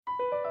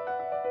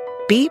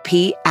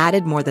BP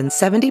added more than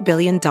 $70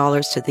 billion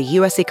to the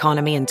U.S.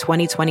 economy in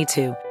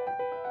 2022.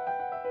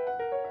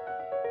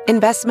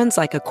 Investments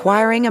like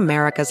acquiring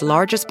America's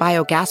largest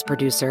biogas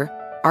producer,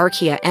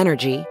 Archaea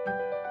Energy,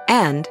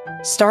 and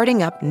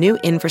starting up new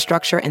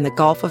infrastructure in the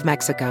Gulf of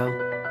Mexico.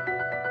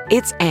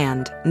 It's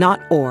and,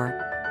 not or.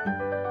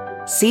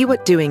 See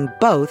what doing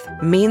both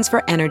means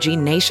for energy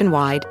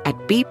nationwide at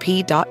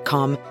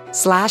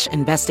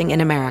bp.com/investing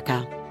in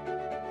America.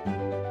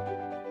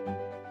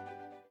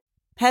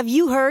 Have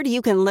you heard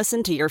you can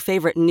listen to your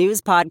favorite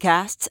news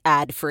podcasts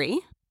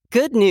ad-free?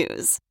 Good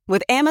news.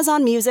 With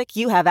Amazon Music,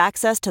 you have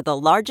access to the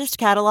largest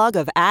catalog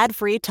of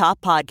ad-free top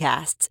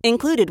podcasts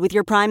included with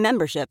your Prime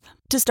membership.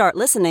 To start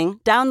listening,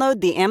 download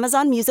the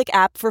Amazon Music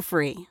app for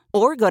free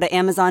or go to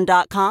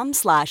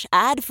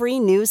amazon.com/ad-free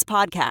news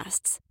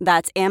podcasts.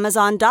 That's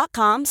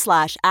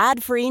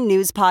amazon.com/ad-free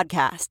news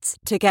podcasts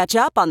to catch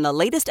up on the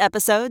latest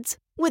episodes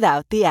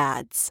without the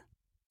ads.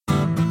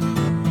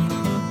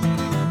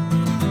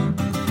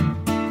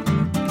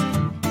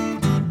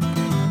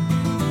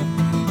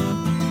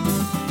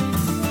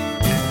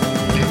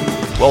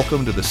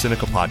 Welcome to the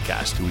Sinica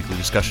Podcast, a weekly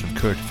discussion of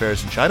current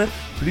affairs in China,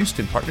 produced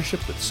in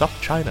partnership with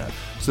SupChina.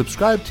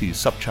 Subscribe to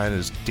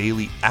SupChina's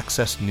daily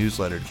access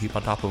newsletter to keep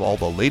on top of all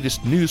the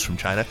latest news from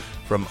China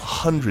from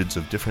hundreds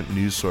of different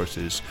news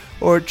sources,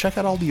 or check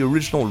out all the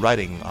original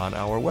writing on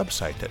our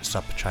website at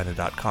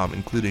supchina.com,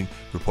 including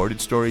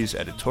reported stories,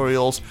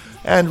 editorials,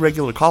 and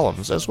regular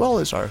columns, as well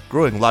as our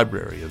growing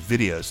library of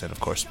videos and, of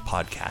course,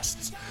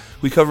 podcasts.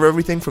 We cover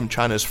everything from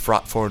China's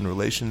fraught foreign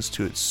relations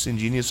to its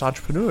ingenious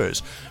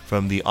entrepreneurs,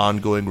 from the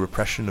ongoing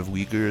repression of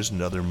Uyghurs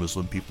and other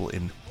Muslim people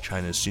in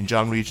China's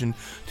Xinjiang region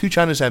to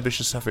China's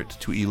ambitious effort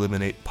to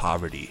eliminate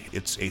poverty.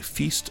 It's a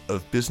feast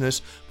of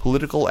business,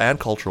 political, and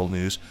cultural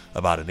news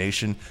about a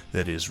nation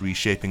that is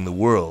reshaping the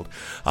world.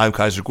 I'm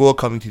Kaiser Kuo,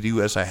 coming to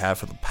you as I have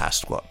for the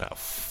past,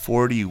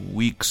 40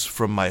 weeks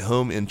from my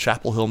home in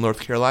Chapel Hill, North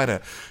Carolina.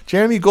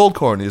 Jeremy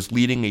Goldkorn is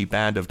leading a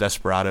band of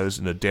desperados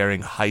in a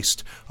daring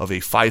heist of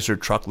a Pfizer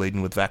truck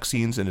laden with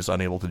vaccines and is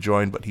unable to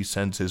join, but he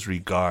sends his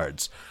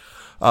regards.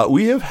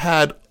 We have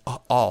had,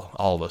 all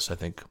of us, I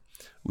think,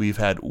 we've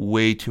had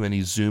way too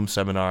many Zoom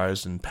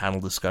seminars and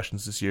panel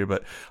discussions this year,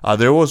 but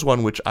there was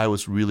one which I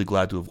was really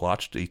glad to have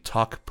watched, a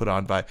talk put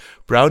on by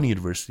Brown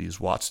University's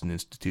Watson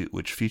Institute,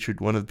 which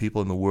featured one of the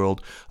people in the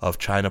world of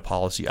China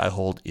policy I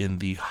hold in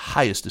the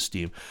highest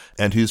esteem,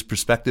 and whose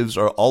perspectives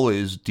are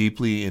always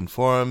deeply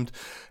informed,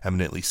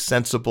 eminently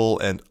sensible,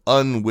 and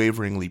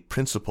unwaveringly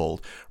principled.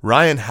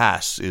 Ryan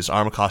Hass is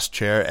Armacost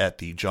Chair at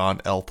the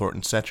John L.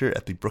 Thornton Center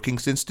at the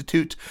Brookings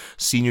Institute,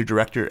 Senior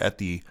Advisor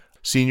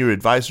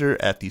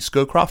at the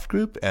Scowcroft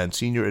Group, and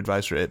Senior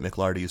Advisor at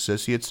McLarty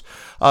Associates.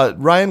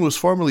 Ryan was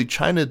formerly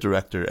China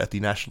Director at the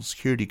National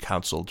Security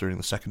Council during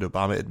the second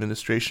Obama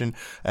administration,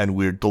 and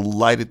we're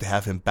delighted to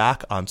have him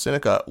back on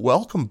Sinica.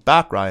 Welcome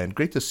back, Ryan.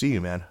 Great to see you,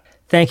 man.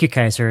 Thank you,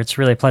 Kaiser. It's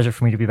really a pleasure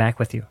for me to be back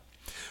with you.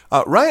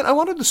 Ryan, I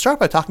wanted to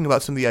start by talking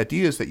about some of the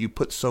ideas that you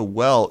put so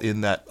well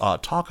in that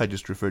talk I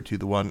just referred to,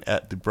 the one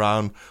at the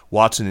Brown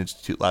Watson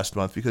Institute last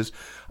month, because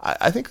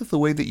I think that the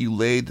way that you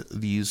laid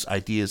these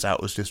ideas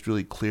out was just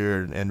really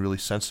clear and really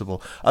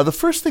sensible. The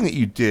first thing that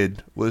you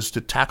did was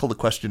to tackle the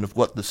question of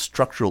what the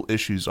structural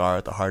issues are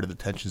at the heart of the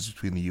tensions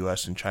between the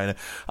U.S. and China.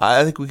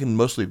 I think we can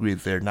mostly agree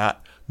that they're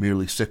not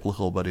merely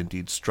cyclical, but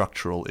indeed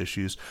structural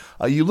issues.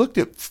 You looked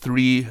at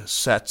three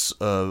sets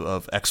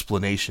of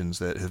explanations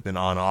that have been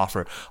on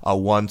offer.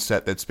 One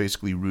set that's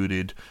basically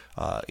rooted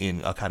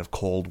in a kind of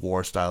Cold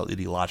War-style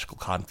ideological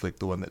conflict,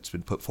 the one that's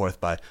been put forth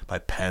by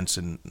Pence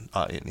in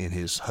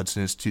his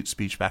Hudson Institute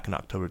speech back in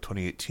October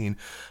 2018,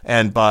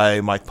 and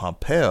by Mike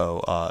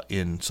Pompeo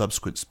in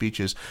subsequent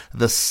speeches.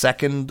 The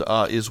second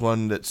is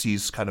one that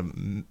sees kind of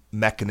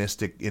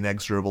mechanistic,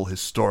 inexorable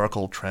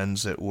historical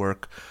trends at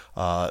work,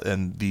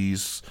 and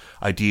these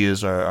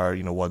ideas are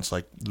ones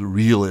like the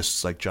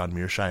realists like John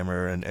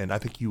Mearsheimer, and I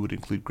think you would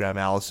include Graham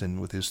Allison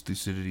with his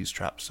Thucydides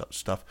trap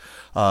stuff.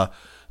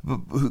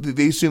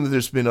 They assume that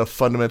there's been a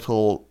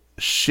fundamental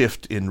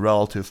shift in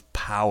relative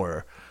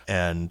power,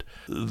 and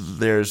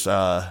there's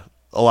a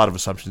lot of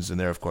assumptions in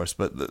there, of course,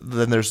 but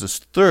then there's this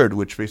third,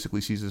 which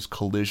basically sees this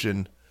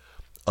collision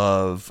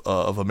of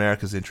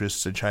America's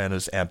interests and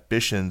China's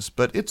ambitions,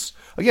 but it's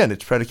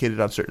predicated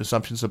on certain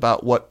assumptions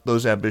about what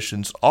those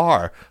ambitions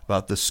are,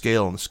 about the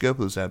scale and the scope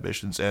of those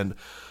ambitions, and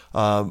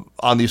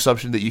on the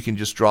assumption that you can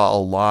just draw a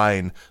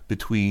line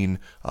between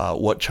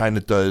what China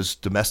does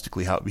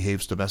domestically, how it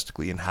behaves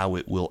domestically, and how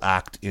it will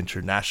act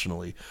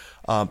internationally.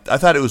 I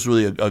thought it was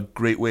really a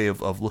great way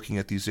of looking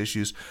at these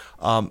issues.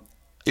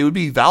 It would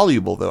be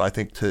valuable, though, I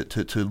think,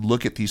 to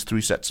look at these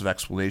three sets of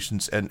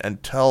explanations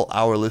and tell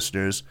our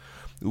listeners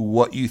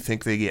what you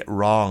think they get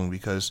wrong,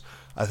 because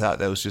I thought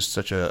that was just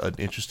such an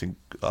interesting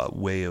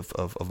way of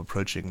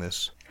approaching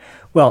this.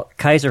 Well,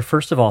 Kaiser,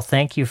 first of all,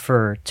 thank you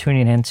for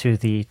tuning into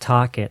the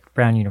talk at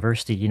Brown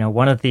University.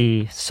 One of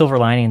the silver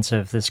linings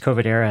of this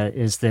COVID era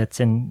is that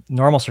in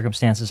normal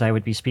circumstances, I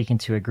would be speaking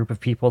to a group of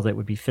people that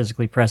would be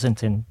physically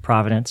present in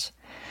Providence.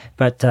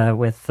 But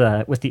with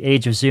the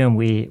age of Zoom,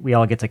 we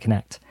all get to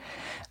connect.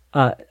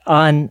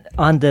 On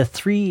the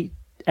three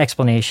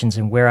explanations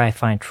and where I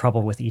find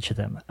trouble with each of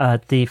them.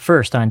 The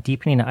first, on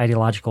deepening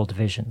ideological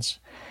divisions.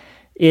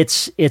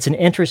 It's an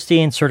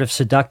interesting, sort of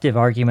seductive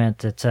argument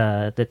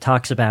that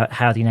talks about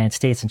how the United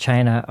States and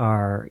China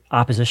are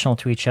oppositional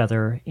to each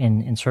other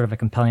in sort of a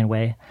compelling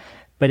way,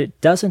 but it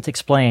doesn't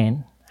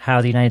explain how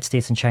the United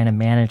States and China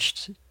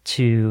managed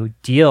to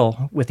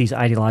deal with these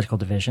ideological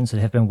divisions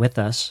that have been with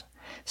us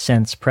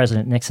since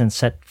President Nixon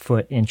set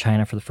foot in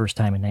China for the first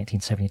time in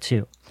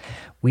 1972.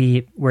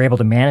 We were able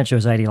to manage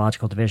those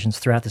ideological divisions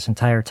throughout this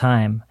entire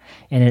time,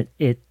 and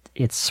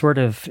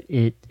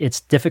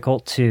it's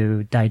difficult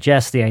to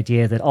digest the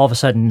idea that all of a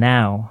sudden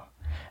now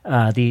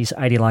these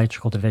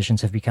ideological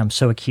divisions have become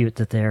so acute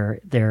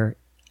that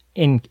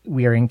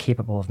we are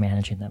incapable of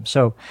managing them.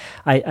 So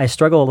I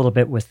struggle a little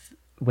bit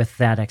with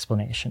that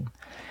explanation.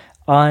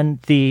 On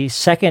the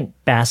second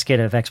basket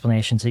of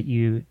explanations that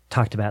you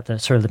talked about, the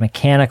sort of the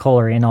mechanical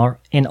or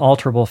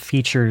inalterable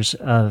features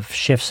of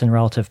shifts in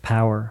relative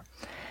power,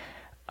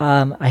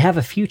 I have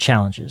a few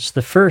challenges.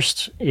 The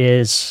first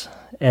is,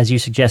 as you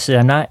suggested,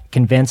 I'm not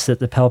convinced that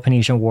the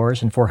Peloponnesian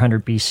Wars in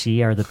 400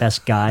 BC are the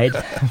best guide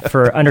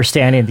for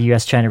understanding the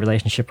U.S.-China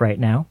relationship right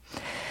now.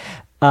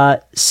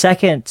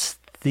 Second,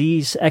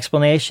 these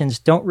explanations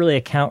don't really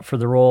account for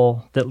the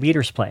role that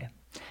leaders play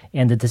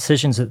and the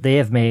decisions that they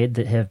have made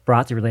that have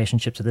brought the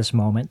relationship to this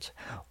moment,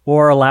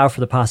 or allow for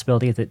the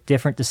possibility that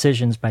different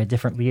decisions by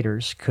different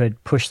leaders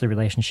could push the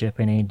relationship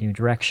in a new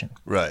direction.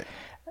 Right.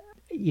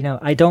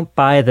 I don't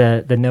buy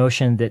the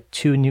notion that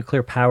two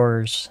nuclear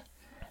powers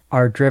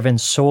are driven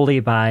solely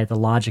by the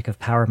logic of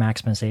power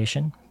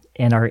maximization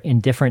and are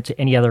indifferent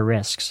to any other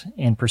risks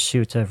in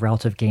pursuit of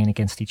relative gain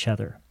against each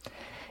other.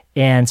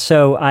 And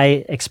so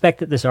I expect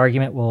that this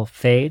argument will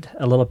fade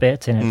a little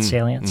bit in its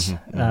salience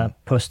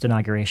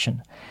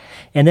post-inauguration.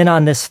 And then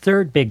on this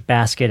third big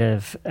basket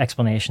of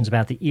explanations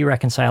about the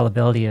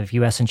irreconcilability of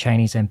U.S. and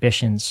Chinese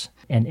ambitions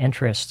and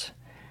interests,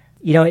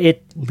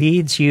 it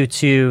leads you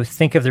to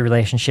think of the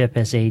relationship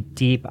as a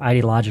deep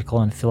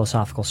ideological and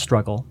philosophical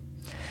struggle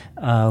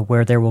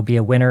where there will be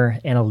a winner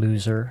and a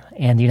loser,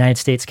 and the United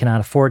States cannot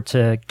afford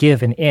to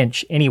give an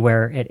inch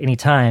anywhere at any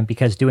time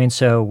because doing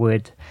so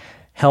would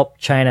help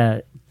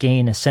China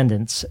gain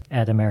ascendance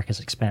at America's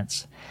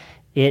expense.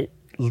 It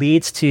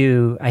leads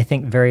to, I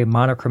think, very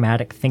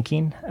monochromatic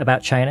thinking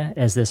about China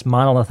as this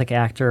monolithic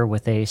actor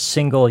with a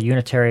single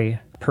unitary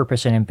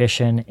purpose and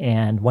ambition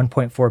and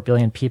 1.4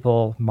 billion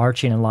people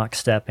marching in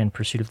lockstep in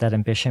pursuit of that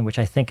ambition, which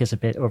I think is a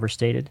bit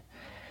overstated.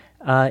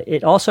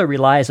 It also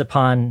relies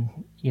upon,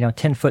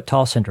 10-foot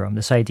tall syndrome,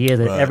 this idea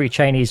that every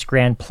Chinese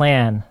grand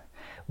plan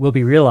will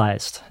be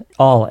realized,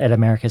 all at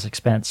America's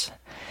expense.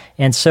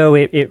 And so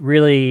it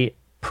really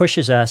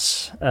pushes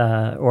us,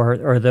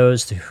 or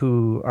those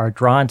who are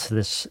drawn to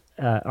this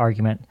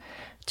argument,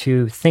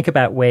 to think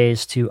about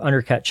ways to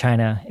undercut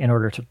China in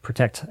order to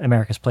protect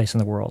America's place in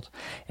the world.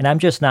 And I'm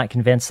just not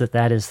convinced that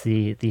that is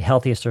the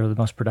healthiest or the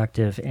most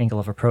productive angle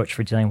of approach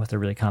for dealing with a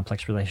really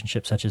complex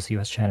relationship such as the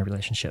U.S.-China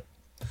relationship.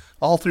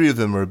 All three of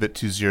them are a bit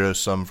too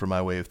zero-sum for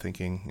my way of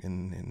thinking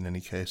in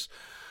any case.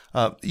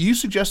 You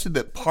suggested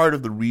that part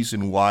of the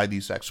reason why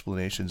these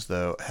explanations,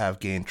 though, have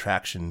gained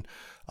traction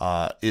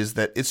is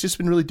that it's just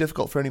been really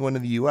difficult for anyone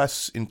in the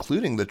U.S.,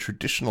 including the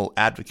traditional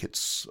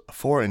advocates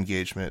for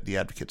engagement, the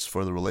advocates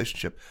for the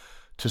relationship,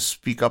 to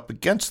speak up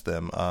against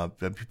them.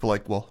 People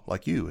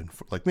like you and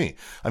like me.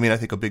 I mean, I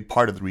think a big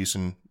part of the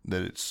reason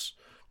that it's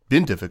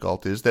been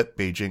difficult is that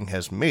Beijing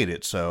has made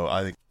it. So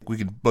I think we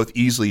can both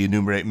easily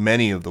enumerate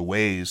many of the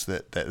ways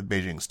that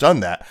Beijing's done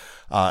that,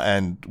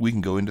 and we can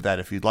go into that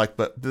if you'd like.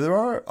 But there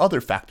are other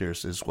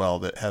factors as well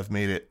that have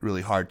made it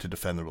really hard to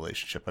defend the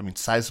relationship. I mean,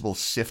 sizable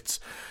shifts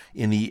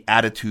in the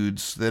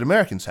attitudes that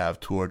Americans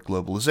have toward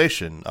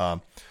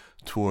globalization,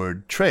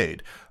 toward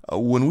trade.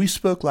 When we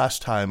spoke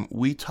last time,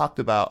 we talked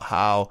about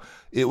how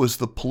it was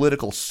the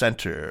political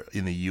center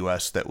in the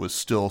U.S. that was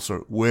still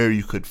sort of where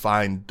you could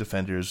find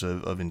defenders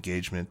of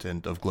engagement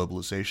and of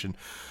globalization.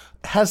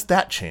 Has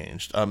that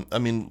changed? I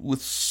mean,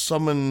 with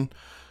someone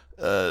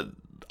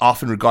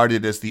often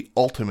regarded as the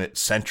ultimate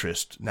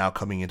centrist now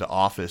coming into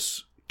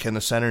office, can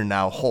the center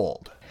now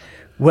hold?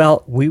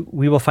 Well, we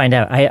will find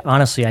out. I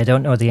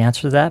don't know the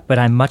answer to that, but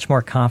I'm much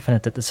more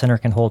confident that the center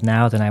can hold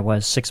now than I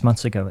was 6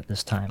 months ago at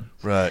this time.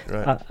 Right.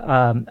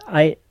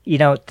 The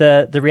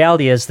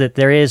reality is that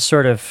there is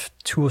sort of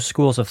two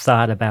schools of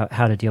thought about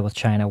how to deal with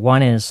China.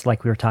 One is,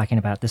 like we were talking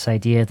about, this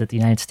idea that the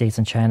United States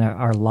and China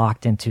are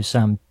locked into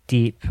some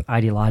deep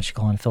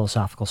ideological and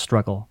philosophical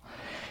struggle.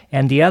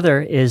 And the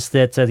other is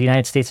that the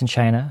United States and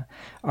China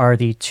are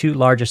the two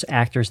largest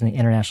actors in the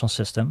international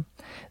system.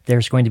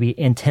 There's going to be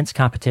intense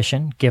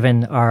competition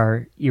given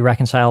our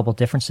irreconcilable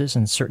differences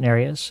in certain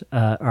areas,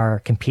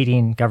 our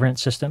competing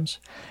governance systems.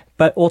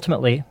 But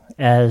ultimately,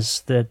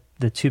 as the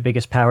two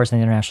biggest powers in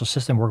the international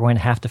system, we're going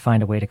to have to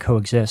find a way to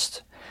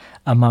coexist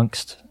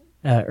amidst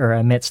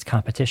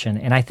competition.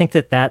 And I think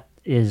that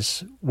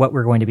is what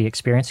we're going to be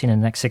experiencing in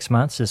the next 6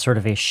 months, is sort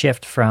of a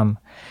shift from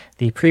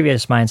the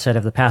previous mindset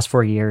of the past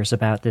 4 years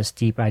about this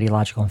deep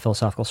ideological and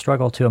philosophical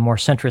struggle to a more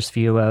centrist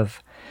view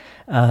of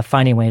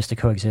finding ways to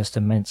coexist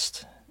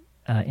amidst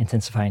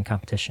intensifying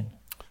competition.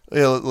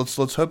 Yeah, let's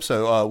hope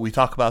so. We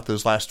talk about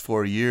those last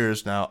 4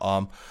 years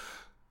now.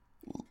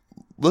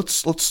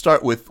 Let's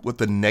start with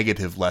the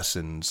negative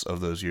lessons of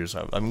those years.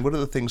 I mean, what are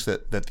the things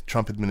that the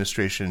Trump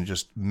administration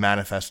just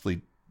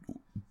manifestly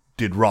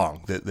did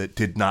wrong, that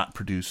did not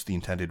produce the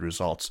intended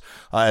results?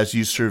 As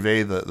you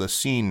survey the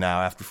scene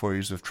now after 4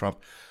 years of Trump,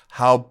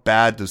 how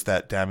bad does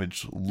that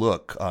damage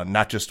look,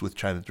 not just with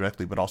China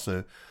directly, but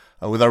also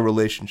with our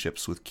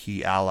relationships with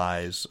key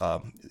allies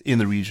in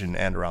the region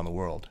and around the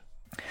world?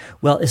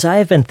 Well, as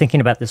I've been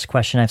thinking about this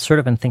question, I've sort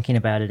of been thinking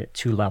about it at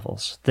two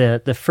levels.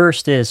 The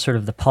first is sort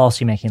of the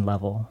policymaking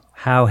level.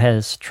 How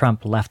has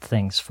Trump left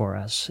things for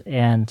us?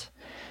 And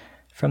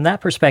from that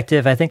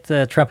perspective, I think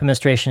the Trump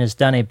administration has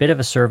done a bit of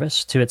a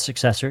service to its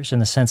successors in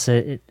the sense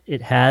that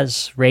it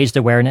has raised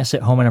awareness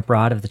at home and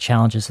abroad of the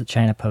challenges that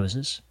China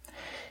poses.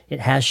 It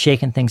has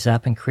shaken things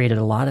up and created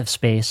a lot of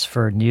space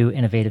for new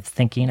innovative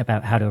thinking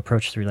about how to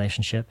approach the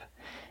relationship.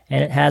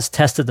 And it has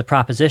tested the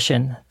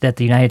proposition that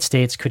the United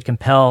States could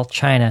compel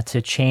China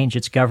to change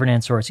its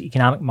governance or its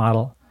economic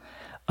model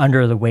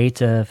under the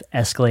weight of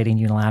escalating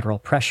unilateral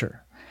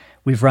pressure.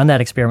 We've run that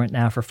experiment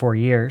now for 4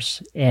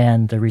 years,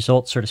 and the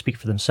results sort of speak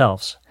for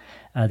themselves.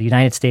 The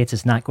United States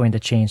is not going to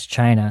change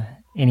China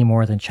any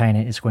more than China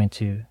is going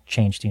to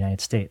change the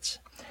United States.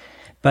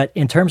 But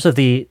in terms of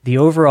the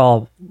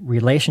overall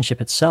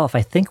relationship itself,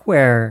 I think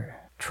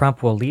where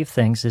Trump will leave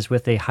things is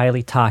with a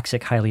highly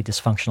toxic, highly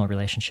dysfunctional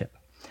relationship.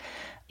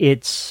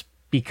 It's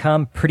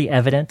become pretty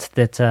evident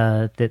that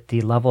that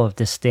the level of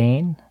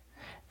disdain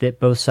that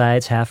both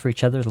sides have for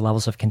each other, the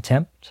levels of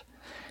contempt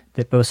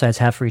that both sides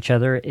have for each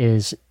other,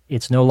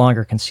 it's no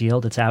longer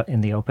concealed. It's out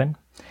in the open.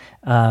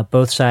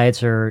 Both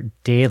sides are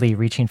daily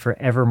reaching for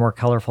ever more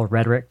colorful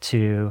rhetoric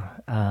to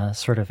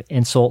sort of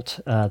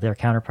insult their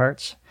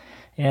counterparts.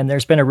 And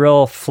there's been a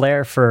real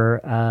flair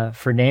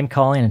for name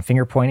calling and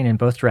finger pointing in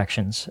both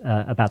directions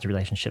about the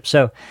relationship.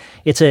 So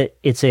it's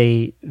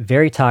a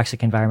very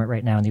toxic environment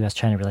right now in the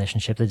U.S.-China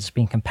relationship that is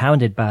being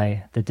compounded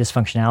by the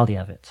dysfunctionality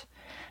of it.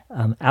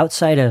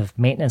 Outside of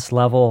maintenance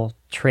level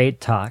trade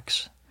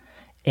talks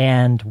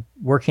and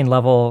working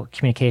level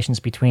communications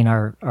between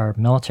our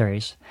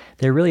militaries,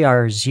 there really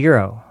are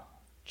zero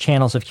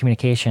channels of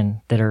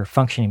communication that are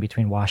functioning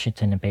between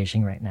Washington and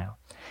Beijing right now.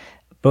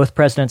 Both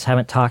presidents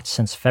haven't talked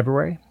since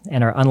February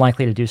and are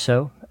unlikely to do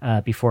so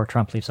before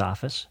Trump leaves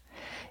office.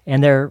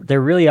 And there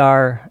really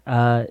are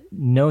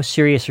no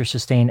serious or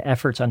sustained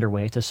efforts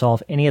underway to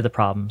solve any of the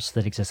problems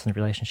that exist in the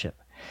relationship.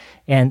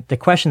 And the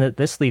question that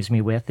this leaves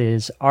me with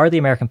is, are the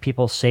American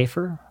people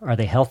safer? Are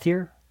they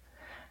healthier?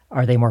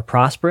 Are they more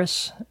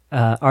prosperous?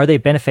 Are they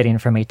benefiting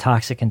from a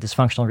toxic and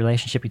dysfunctional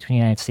relationship between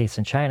the United States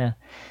and China?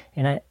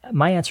 And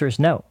my answer is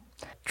no.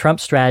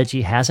 Trump's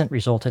strategy hasn't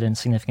resulted in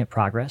significant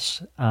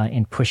progress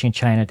in pushing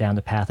China down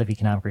the path of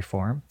economic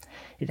reform.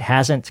 It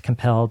hasn't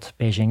compelled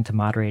Beijing to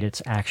moderate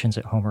its actions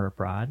at home or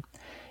abroad.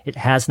 It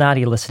has not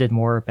elicited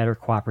more or better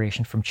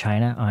cooperation from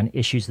China on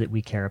issues that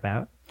we care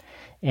about.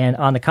 And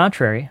on the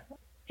contrary,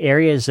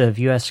 areas of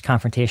U.S.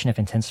 confrontation have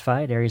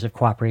intensified, areas of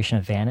cooperation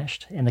have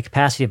vanished, and the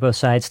capacity of both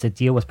sides to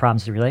deal with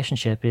problems of the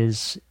relationship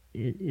is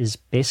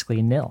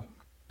basically nil.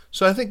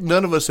 So I think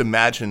none of us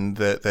imagined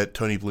that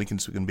Tony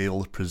Blinken's going to be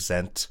able to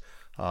present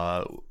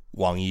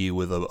Wang Yi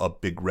with a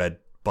big red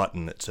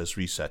button that says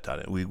reset on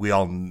it. We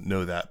all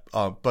know that.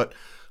 But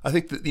I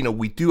think that,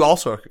 we do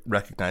also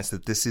recognize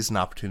that this is an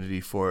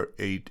opportunity for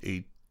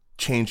a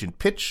change in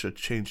pitch, a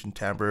change in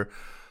timbre,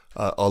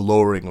 a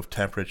lowering of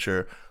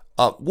temperature.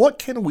 What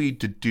can we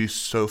deduce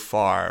so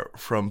far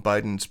from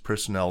Biden's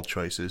personnel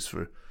choices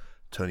for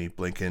Tony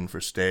Blinken for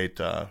state,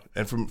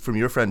 and from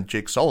your friend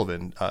Jake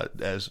Sullivan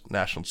as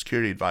national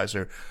security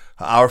advisor,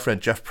 our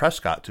friend Jeff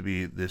Prescott to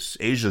be this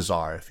Asia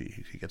czar if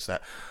he gets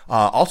that.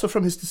 Also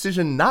from his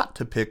decision not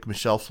to pick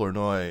Michelle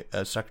Flournoy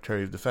as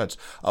Secretary of Defense.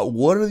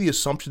 What are the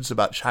assumptions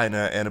about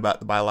China and about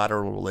the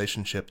bilateral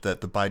relationship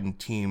that the Biden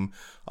team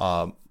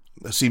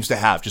seems to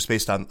have, just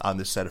based on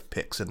this set of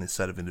picks and this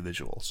set of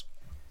individuals?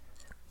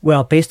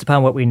 Well, based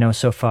upon what we know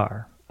so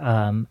far,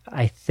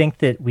 I think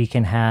that we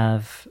can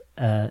have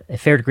a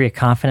fair degree of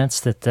confidence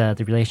that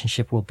the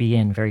relationship will be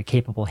in very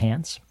capable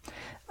hands.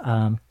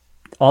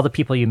 All the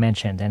people you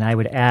mentioned, and I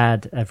would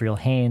add Avril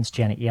Haines,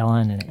 Janet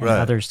Yellen, and right.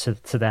 others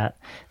to that,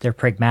 they're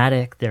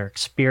pragmatic, they're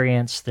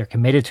experienced, they're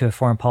committed to a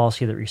foreign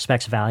policy that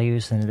respects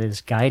values and it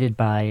is guided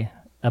by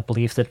a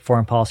belief that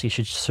foreign policy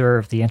should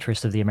serve the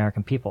interest of the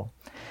American people.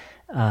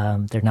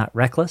 They're not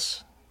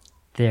reckless,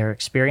 they're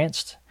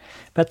experienced,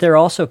 but they're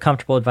also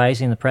comfortable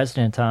advising the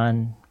president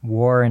on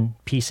war and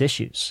peace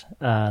issues.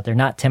 They're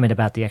not timid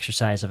about the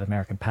exercise of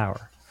American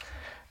power.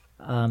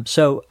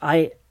 So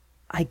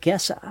I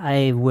guess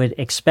I would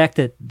expect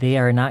that they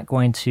are not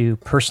going to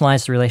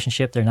personalize the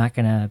relationship. They're not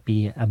going to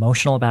be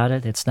emotional about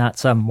it. It's not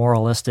some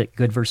moralistic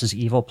good versus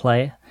evil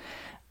play.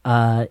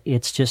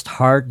 It's just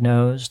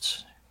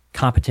hard-nosed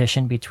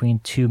competition between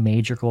two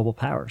major global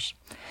powers.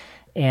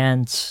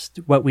 And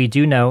what we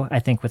do know, I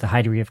think with a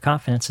high degree of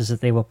confidence, is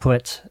that they will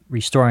put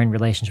restoring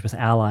relations with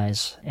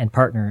allies and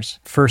partners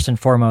first and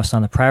foremost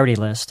on the priority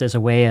list as a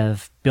way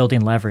of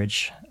building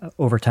leverage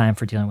over time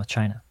for dealing with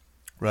China.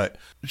 Right.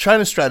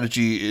 China's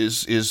strategy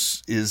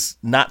is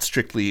not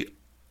strictly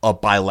a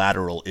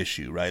bilateral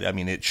issue, right? I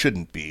mean, it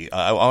shouldn't be.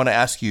 I want to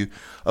ask you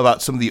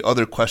about some of the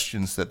other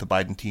questions that the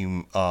Biden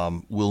team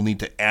will need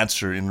to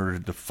answer in order to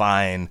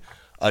define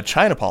a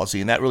China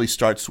policy, and that really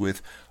starts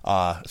with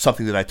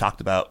something that I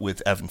talked about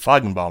with Evan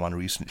Feigenbaum on a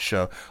recent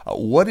show.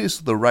 What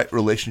is the right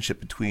relationship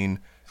between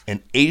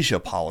an Asia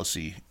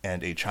policy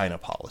and a China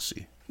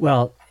policy?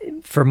 Well,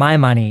 for my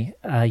money,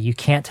 you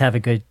can't have a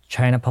good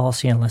China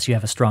policy unless you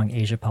have a strong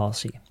Asia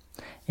policy.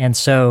 And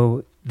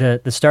so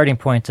the starting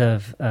point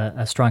of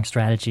a strong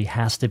strategy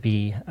has to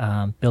be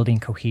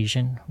building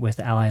cohesion with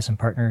allies and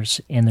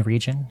partners in the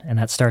region. And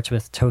that starts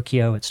with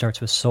Tokyo, it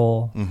starts with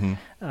Seoul,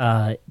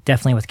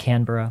 definitely with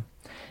Canberra,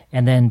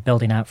 and then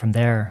building out from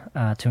there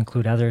to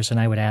include others. And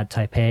I would add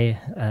Taipei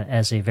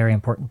as a very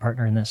important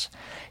partner in this.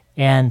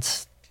 And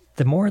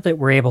the more that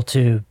we're able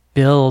to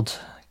build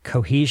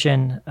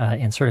cohesion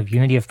and sort of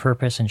unity of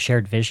purpose and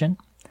shared vision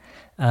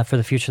for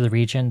the future of the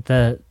region,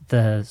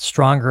 the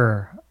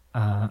stronger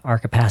our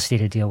capacity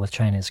to deal with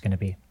China is going to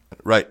be.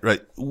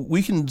 Right.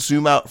 We can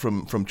zoom out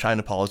from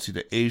China policy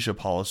to Asia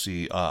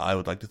policy, I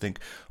would like to think.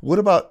 What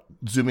about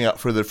zooming out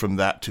further from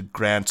that to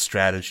grand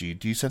strategy?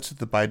 Do you sense that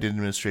the Biden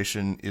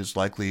administration is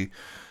likely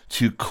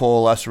to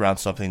coalesce around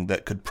something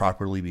that could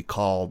properly be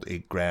called a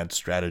grand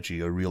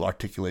strategy, a real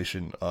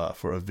articulation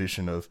for a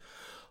vision of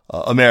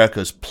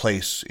America's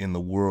place in the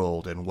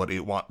world and what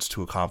it wants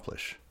to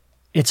accomplish?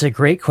 It's a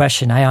great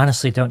question. I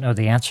honestly don't know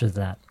the answer to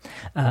that.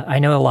 I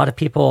know a lot of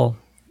people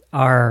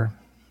are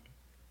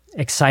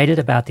excited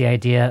about the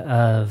idea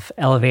of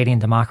elevating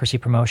democracy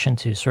promotion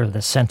to sort of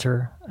the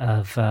center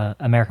of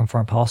American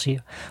foreign policy,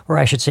 or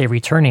I should say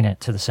returning it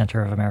to the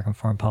center of American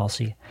foreign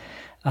policy.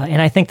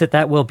 And I think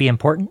that will be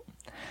important,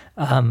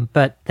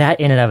 but that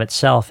in and of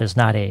itself is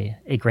not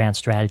a grand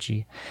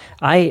strategy.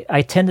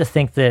 I tend to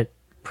think that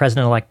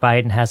President-elect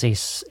Biden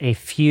has a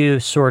few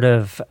sort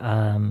of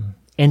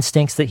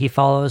instincts that he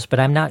follows,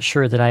 but I'm not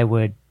sure that I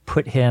would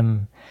put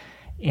him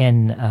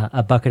in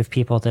a bucket of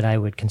people that I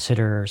would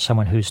consider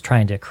someone who's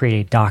trying to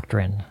create a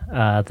doctrine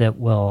that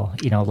will,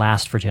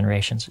 last for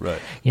generations. Right.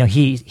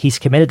 He's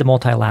committed to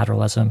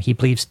multilateralism. He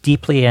believes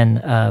deeply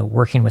in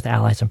working with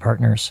allies and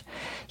partners.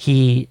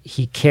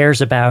 He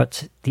cares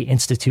about the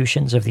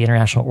institutions of the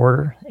international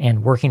order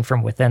and working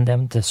from within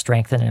them to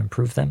strengthen and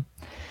improve them.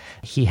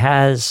 He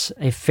has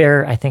a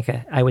fair, I think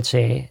I would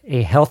say,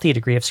 a healthy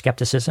degree of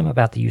skepticism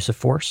about the use of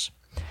force.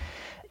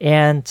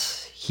 And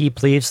he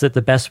believes that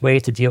the best way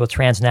to deal with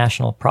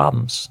transnational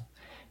problems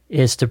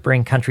is to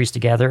bring countries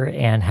together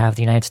and have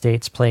the United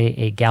States play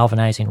a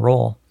galvanizing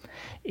role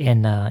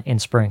in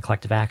spurring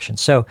collective action.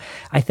 So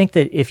I think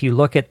that if you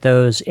look at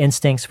those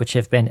instincts, which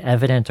have been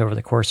evident over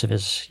the course of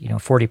his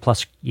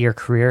 40-plus year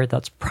career,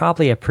 that's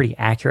probably a pretty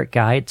accurate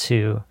guide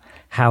to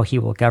how he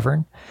will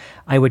govern.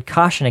 I would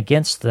caution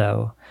against,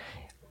 though,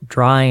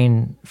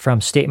 drawing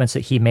from statements that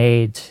he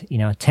made,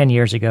 10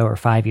 years ago or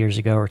 5 years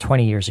ago or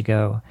 20 years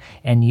ago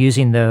and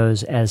using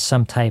those as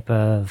some type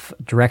of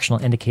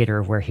directional indicator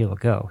of where he will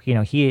go.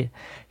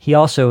 He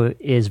also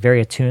is very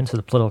attuned to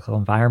the political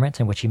environment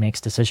in which he makes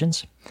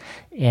decisions.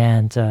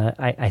 And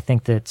I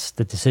think that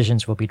the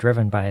decisions will be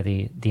driven by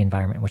the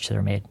environment in which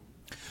they're made.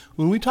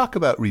 When we talk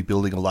about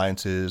rebuilding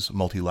alliances,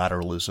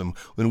 multilateralism,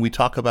 when we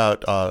talk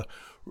about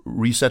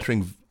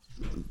recentering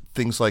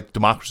things like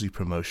democracy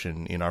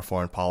promotion in our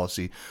foreign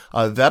policy,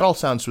 that all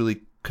sounds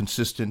really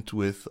consistent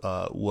with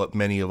what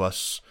many of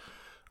us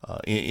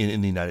in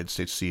the United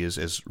States see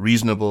as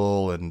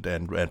reasonable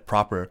and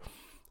proper.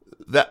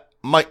 That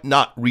might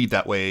not read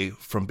that way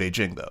from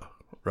Beijing, though,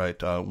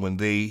 right? When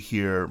they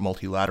hear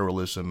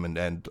multilateralism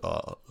and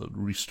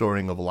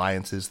restoring of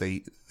alliances,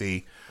 they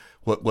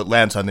what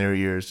lands on their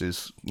ears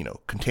is,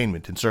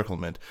 containment,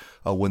 encirclement.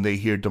 When they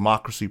hear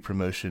democracy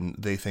promotion,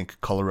 they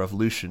think color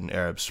revolution,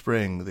 Arab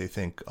Spring. They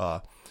think,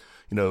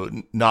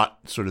 not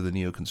sort of the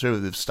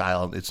neoconservative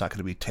style. It's not going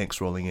to be tanks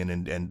rolling in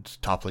and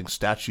toppling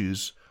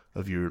statues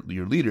of your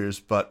leaders,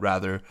 but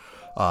rather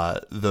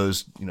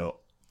those,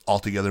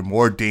 altogether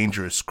more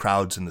dangerous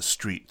crowds in the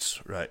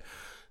streets, right?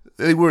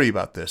 They worry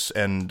about this.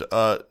 And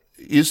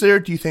is there,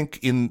 do you think,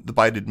 in the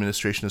Biden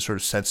administration, a sort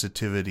of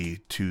sensitivity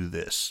to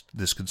this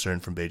concern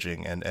from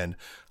Beijing and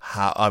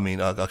how,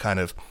 a kind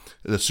of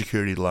the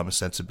security dilemma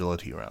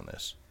sensibility around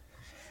this?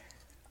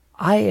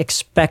 I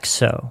expect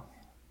so.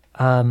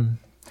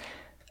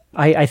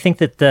 I think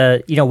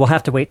that we'll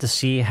have to wait to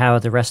see how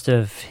the rest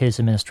of his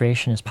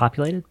administration is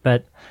populated,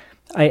 but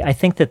I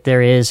think that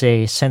there is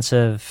a sense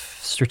of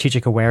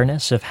strategic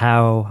awareness of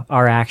how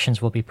our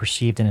actions will be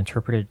perceived and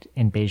interpreted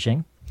in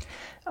Beijing.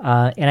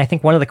 And I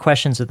think one of the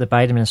questions that the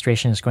Biden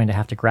administration is going to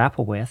have to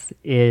grapple with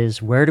is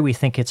where do we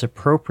think it's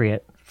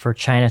appropriate for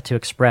China to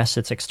express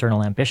its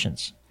external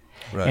ambitions?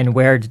 Right. And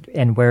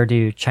where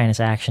do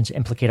China's actions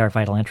implicate our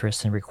vital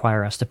interests and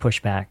require us to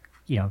push back,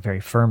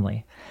 very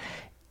firmly?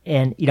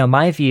 And,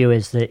 my view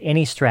is that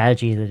any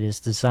strategy that is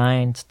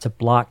designed to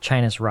block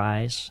China's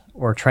rise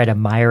or try to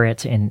mire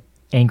it in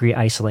angry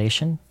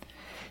isolation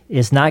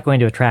is not going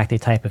to attract the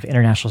type of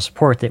international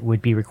support that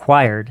would be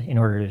required in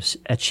order to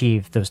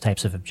achieve those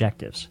types of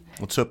objectives.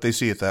 Let's hope they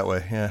see it that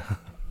way, yeah.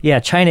 Yeah,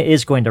 China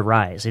is going to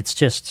rise. It's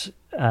just,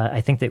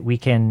 I think that we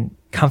can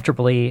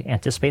comfortably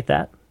anticipate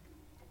that.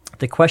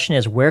 The question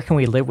is, where can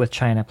we live with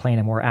China playing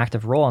a more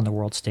active role on the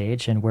world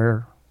stage, and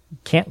where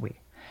can't we?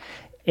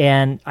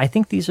 And I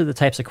think these are the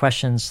types of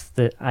questions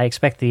that I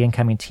expect the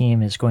incoming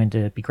team is going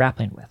to be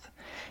grappling with.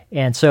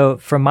 And so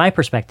from my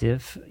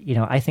perspective,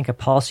 I think a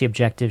policy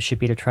objective should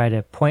be to try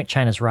to point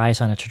China's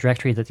rise on a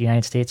trajectory that the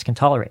United States can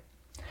tolerate,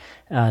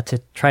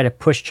 to try to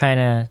push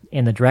China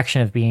in the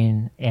direction of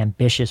being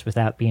ambitious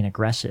without being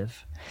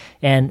aggressive.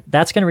 And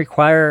that's going to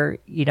require,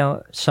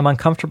 some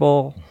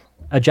uncomfortable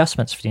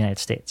adjustments for the United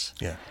States.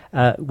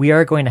 Yeah. We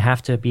are going to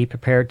have to be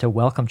prepared to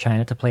welcome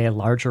China to play a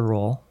larger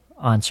role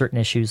on certain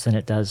issues than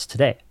it does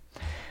today.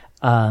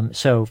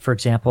 So, for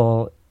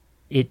example,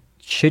 it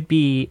should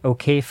be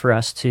okay for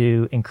us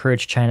to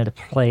encourage China to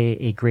play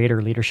a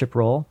greater leadership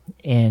role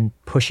in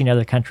pushing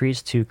other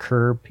countries to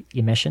curb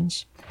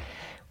emissions.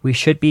 We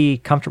should be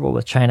comfortable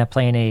with China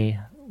playing a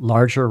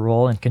larger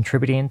role in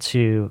contributing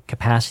to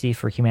capacity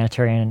for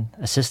humanitarian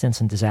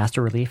assistance and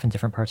disaster relief in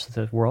different parts of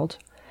the world.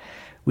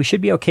 We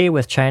should be okay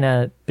with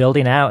China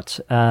building out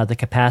the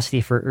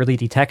capacity for early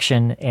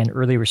detection and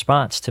early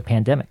response to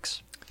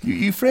pandemics.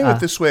 You frame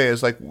it this way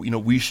as like,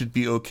 we should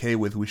be okay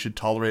with, we should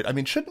tolerate. I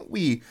mean, shouldn't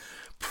we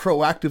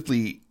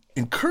proactively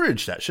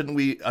encourage that? Shouldn't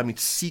we,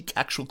 seek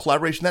actual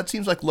collaboration? That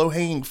seems like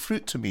low-hanging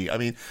fruit to me. I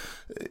mean,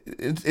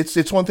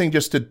 it's one thing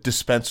just to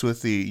dispense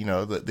with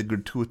the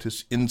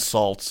gratuitous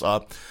insults.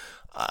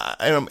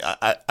 I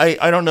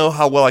don't know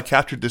how well I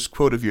captured this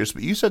quote of yours,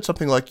 but you said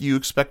something like you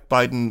expect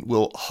Biden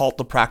will halt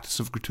the practice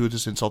of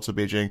gratuitous insults of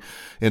Beijing,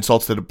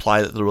 insults that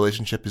imply that the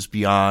relationship is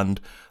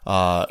beyond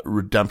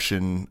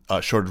redemption,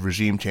 short of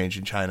regime change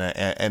in China.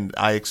 And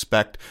I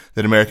expect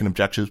that American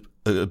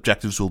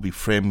objectives will be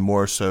framed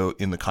more so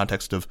in the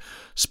context of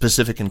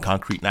specific and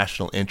concrete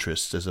national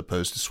interests as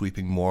opposed to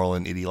sweeping moral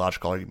and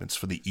ideological arguments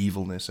for the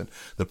evilness and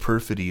the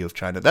perfidy of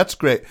China. That's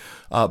great.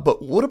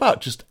 But what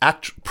about just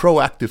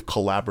proactive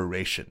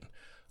collaboration?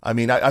 I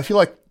mean, I feel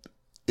like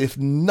if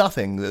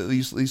nothing,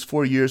 these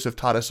 4 years have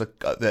taught us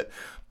that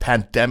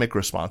pandemic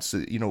response.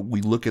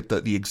 We look at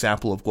the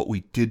example of what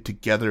we did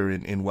together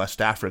in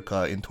West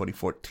Africa in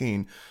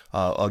 2014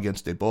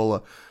 against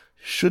Ebola.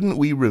 Shouldn't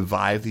we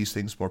revive these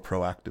things more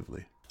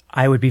proactively?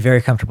 I would be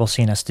very comfortable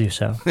seeing us do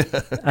so.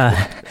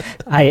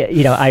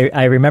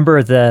 I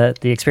remember the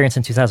experience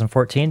in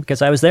 2014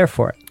 because I was there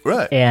for it.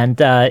 Right. And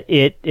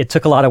it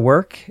took a lot of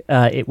work.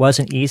 It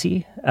wasn't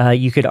easy.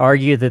 You could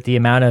argue that the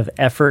amount of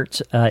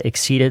effort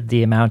exceeded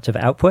the amount of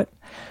output.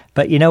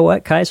 But you know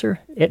what, Kaiser?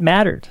 It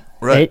mattered.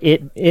 Right.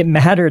 It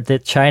mattered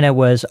that China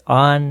was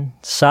on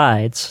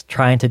sides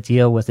trying to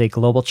deal with a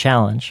global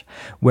challenge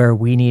where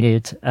we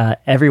needed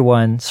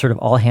everyone sort of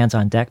all hands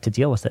on deck to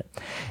deal with it.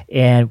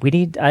 And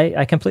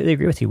I completely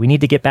agree with you. We need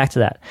to get back to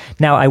that.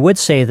 Now, I would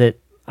say that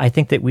I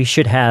think that we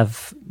should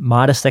have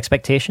modest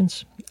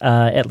expectations,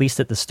 at least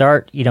at the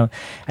start.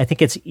 I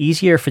think it's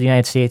easier for the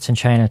United States and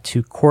China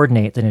to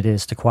coordinate than it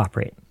is to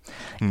cooperate.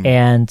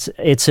 And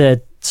it's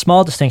a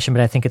small distinction, but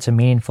I think it's a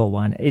meaningful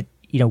one.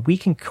 We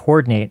can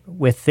coordinate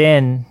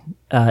within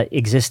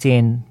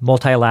existing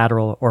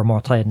multilateral or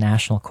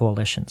multinational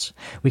coalitions.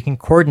 We can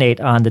coordinate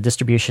on the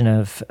distribution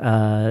of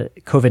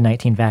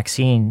COVID-19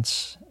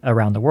 vaccines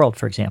around the world,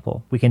 for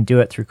example. We can do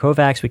it through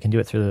COVAX. We can do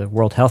it through the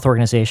World Health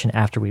Organization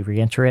after we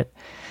re-enter it.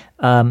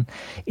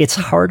 It's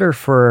harder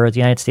for the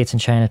United States and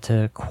China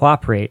to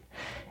cooperate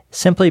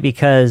simply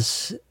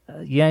because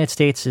the United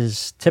States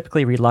is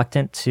typically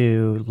reluctant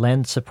to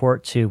lend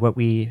support to what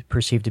we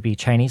perceive to be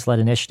Chinese-led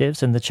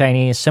initiatives, and the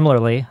Chinese,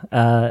 similarly,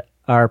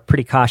 are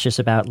pretty cautious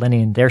about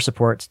lending their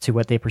support to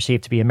what they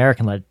perceive to be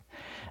American-led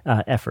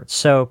efforts.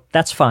 So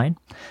that's fine.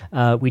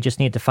 We just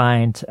need to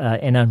find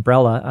an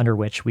umbrella under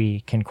which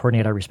we can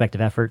coordinate our respective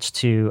efforts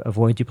to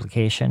avoid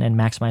duplication and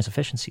maximize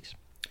efficiencies.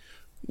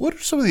 What are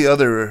some of the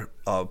other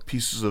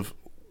pieces of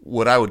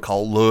what I would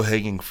call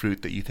low-hanging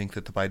fruit that you think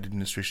that the Biden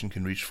administration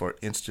can reach for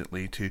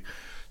instantly to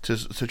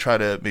try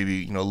to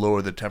maybe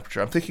lower the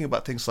temperature? I'm thinking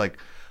about things like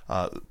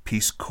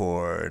Peace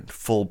Corps and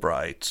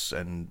Fulbrights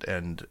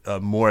and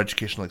more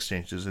educational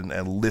exchanges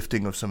and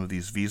lifting of some of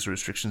these visa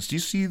restrictions. Do you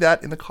see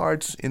that in the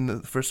cards in the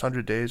first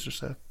 100 days or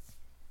so?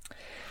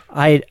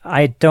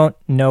 I don't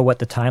know what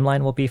the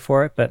timeline will be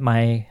for it, but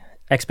my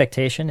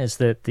expectation is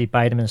that the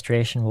Biden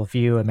administration will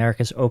view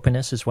America's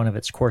openness as one of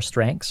its core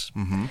strengths.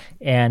 Mm-hmm.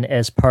 And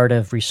as part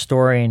of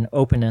restoring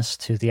openness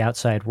to the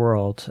outside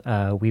world,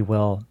 we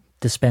will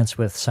dispense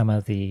with some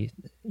of the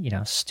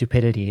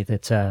stupidity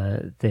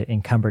that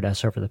encumbered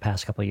us over the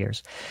past couple of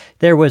years.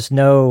 There was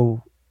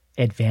no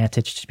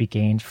advantage to be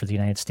gained for the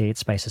United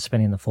States by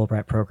suspending the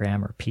Fulbright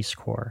program or Peace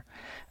Corps.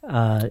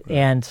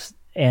 And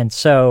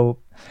so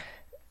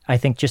I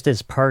think just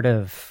as part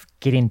of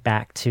getting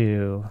back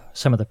to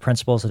some of the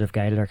principles that have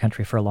guided our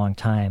country for a long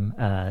time,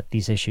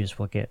 these issues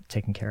will get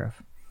taken care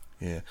of.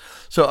 Yeah.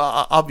 So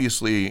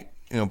obviously,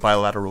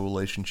 bilateral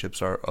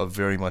relationships are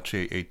very much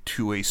a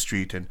two-way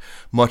street, and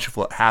much of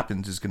what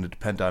happens is going to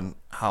depend on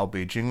how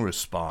Beijing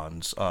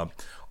responds.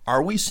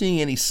 Are we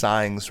seeing any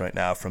signs right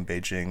now from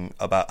Beijing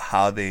about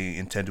how they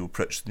intend to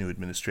approach the new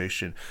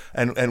administration?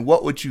 And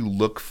what would you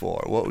look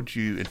for? What would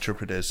you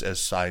interpret as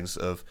signs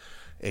of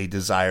a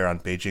desire on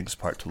Beijing's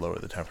part to lower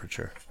the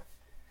temperature?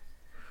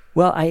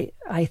 Well,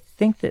 I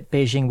think that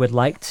Beijing would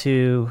like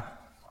to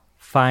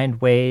find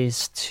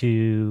ways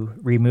to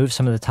remove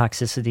some of the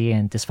toxicity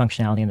and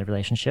dysfunctionality in the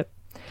relationship.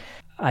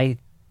 I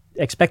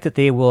expect that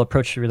they will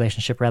approach the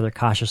relationship rather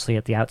cautiously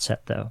at the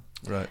outset, though.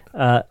 Right.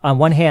 On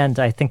one hand,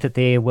 I think that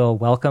they will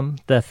welcome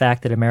the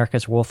fact that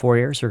America's wolf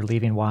warriors are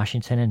leaving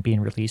Washington and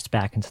being released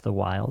back into the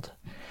wild.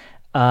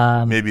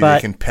 Maybe they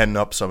can pen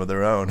up some of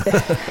their own.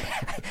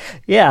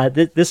 Yeah,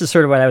 this is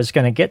sort of what I was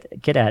going to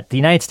get at. The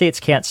United States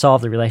can't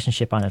solve the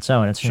relationship on its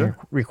own. It's going to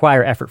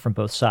require effort from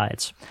both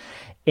sides.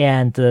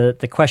 And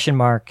the question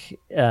mark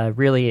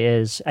really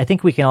is, I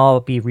think we can all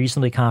be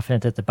reasonably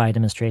confident that the Biden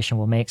administration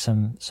will make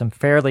some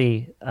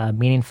fairly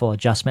meaningful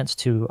adjustments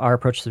to our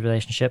approach to the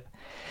relationship.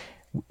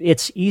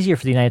 It's easier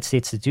for the United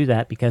States to do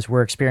that because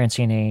we're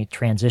experiencing a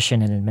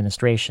transition in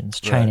administrations.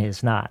 China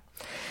is not.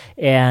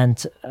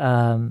 And,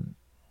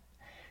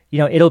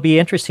 it'll be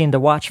interesting to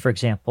watch, for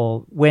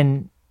example,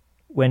 when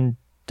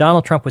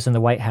Donald Trump was in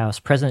the White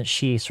House, President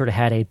Xi sort of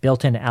had a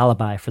built-in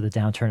alibi for the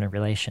downturn in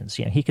relations.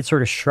 He could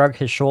sort of shrug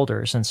his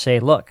shoulders and say,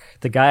 look,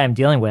 the guy I'm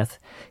dealing with,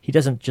 he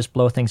doesn't just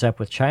blow things up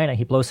with China,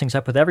 he blows things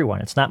up with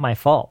everyone. It's not my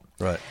fault.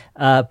 Right.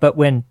 But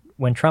when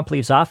Trump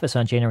leaves office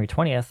on January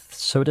 20th,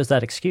 so does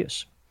that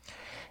excuse.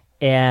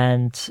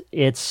 And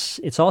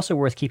it's also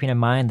worth keeping in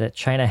mind that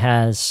China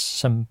has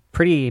some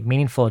pretty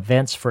meaningful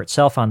events for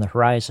itself on the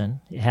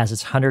horizon. It has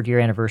its 100-year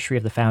anniversary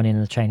of the founding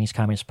of the Chinese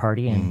Communist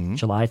Party in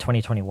July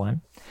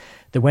 2021,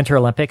 the Winter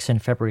Olympics in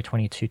February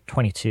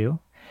 2022,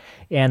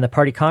 and the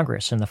Party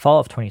Congress in the fall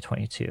of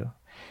 2022.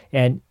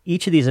 And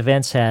each of these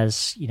events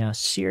has,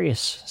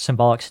 serious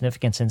symbolic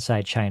significance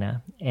inside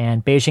China.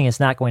 And Beijing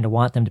is not going to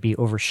want them to be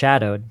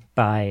overshadowed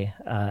by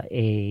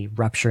a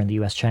rupture in the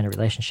U.S.-China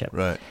relationship.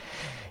 Right.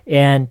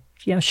 And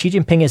Xi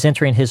Jinping is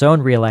entering his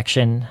own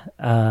re-election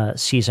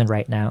season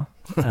right now.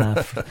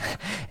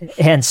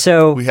 And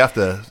so we have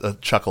to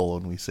chuckle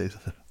when we say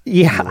that.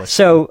 Yeah.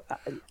 So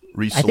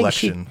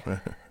reselection.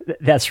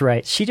 That's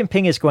right. Xi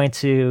Jinping is going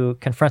to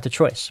confront a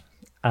choice.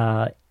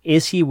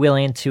 Is he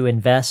willing to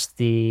invest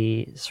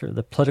the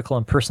political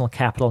and personal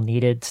capital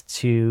needed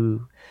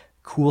to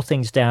cool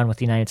things down with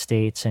the United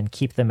States and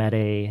keep them at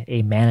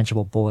a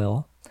manageable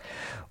boil?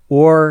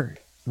 Or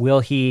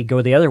will he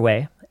go the other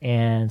way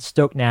and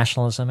stoke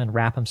nationalism and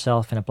wrap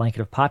himself in a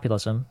blanket of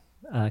populism?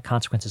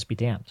 Consequences be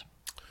damned.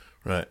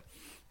 Right.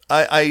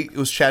 I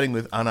was chatting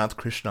with Anant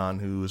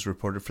Krishnan, who was a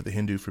reporter for The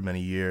Hindu for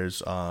many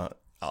years,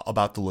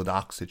 about the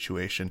Ladakh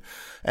situation.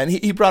 And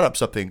he brought up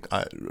something,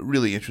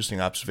 really interesting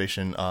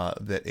observation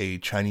that a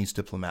Chinese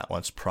diplomat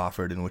once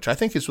proffered, and which I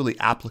think is really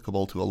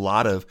applicable to a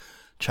lot of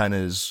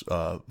China's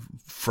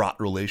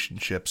fraught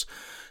relationships.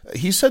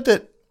 He said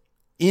that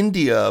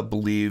India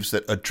believes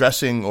that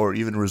addressing or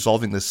even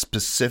resolving the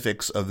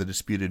specifics of the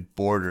disputed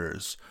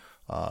borders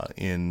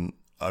in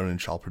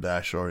Arunachal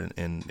Pradesh or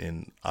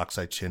in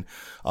Aksai Chin,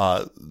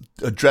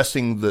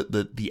 addressing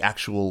the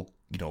actual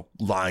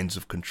lines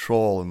of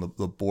control and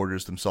the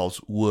borders themselves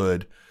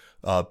would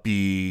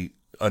be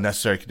a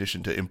necessary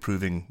condition to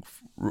improving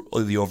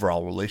the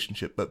overall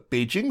relationship. But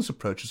Beijing's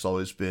approach has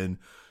always been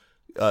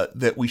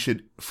that we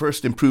should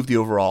first improve the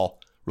overall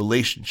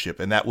relationship,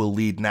 and that will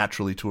lead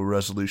naturally to a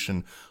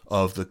resolution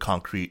of the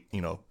concrete,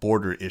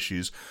 border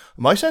issues.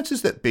 My sense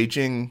is that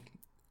Beijing,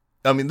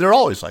 they're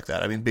always like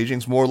that.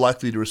 Beijing's more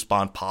likely to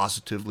respond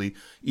positively,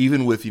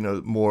 even with,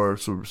 more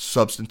sort of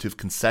substantive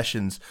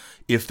concessions,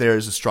 if there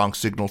is a strong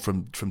signal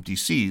from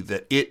DC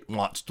that it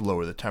wants to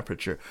lower the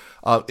temperature.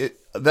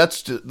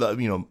 That's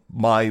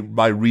my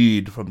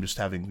read from just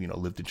having,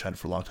 lived in China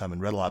for a long time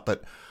and read a lot.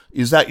 But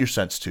is that your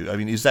sense too?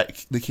 Is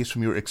that the case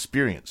from your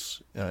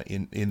experience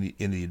in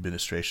the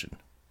administration?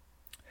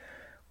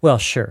 Well,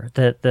 sure.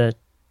 The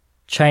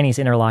Chinese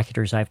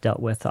interlocutors I've dealt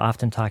with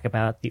often talk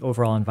about the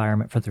overall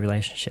environment for the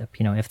relationship.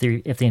 If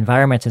the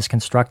environment is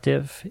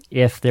constructive,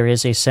 if there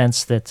is a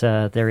sense that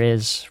there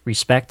is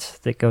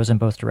respect that goes in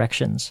both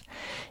directions,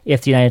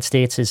 if the United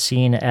States is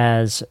seen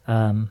as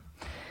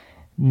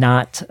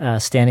not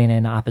standing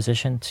in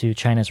opposition to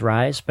China's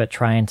rise, but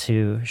trying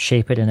to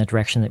shape it in a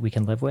direction that we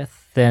can live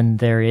with, then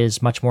there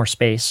is much more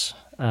space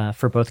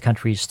for both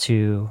countries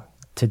to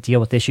deal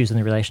with issues in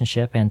the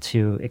relationship and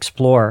to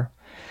explore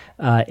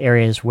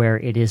areas where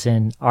it is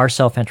in our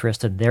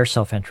self-interest and their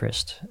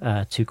self-interest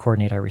to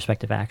coordinate our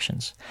respective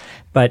actions.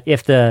 But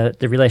if the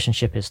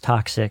relationship is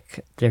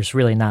toxic, there's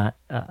really not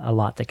a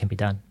lot that can be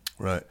done.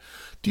 Right.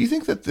 Do you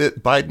think that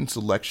Biden's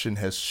election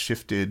has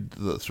shifted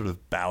the sort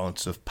of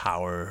balance of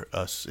power,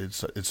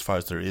 as far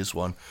as there is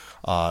one,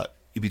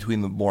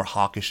 between the more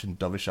hawkish and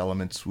dovish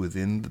elements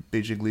within the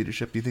Beijing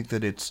leadership? Do you think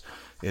that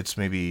it's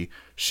maybe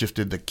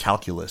shifted the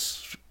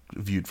calculus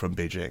viewed from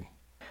Beijing?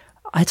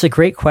 It's a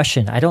great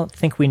question. I don't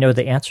think we know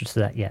the answer to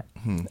that yet.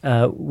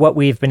 What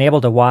we've been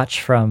able to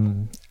watch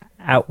from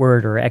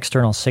outward or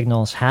external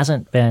signals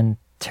hasn't been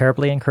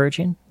terribly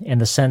encouraging, in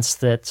the sense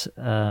that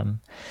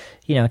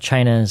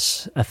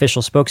China's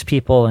official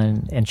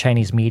spokespeople and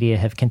Chinese media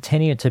have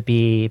continued to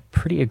be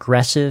pretty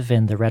aggressive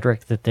in the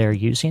rhetoric that they're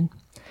using.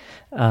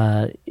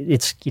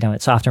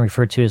 It's often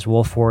referred to as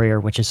wolf warrior,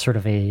 which is sort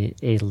of a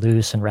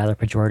loose and rather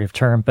pejorative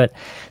term. But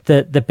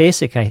the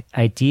basic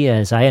idea,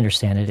 as I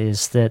understand it,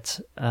 is that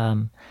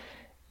on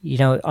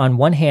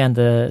one hand,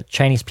 the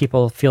Chinese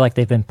people feel like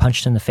they've been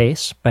punched in the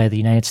face by the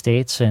United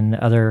States and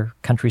other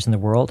countries in the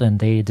world, and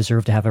they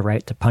deserve to have a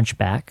right to punch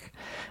back.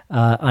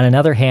 On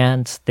another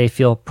hand, they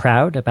feel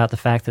proud about the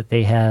fact that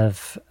they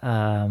have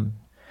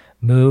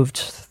moved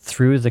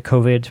through the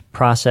COVID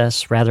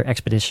process rather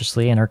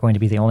expeditiously and are going to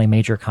be the only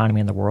major economy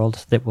in the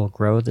world that will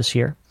grow this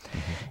year.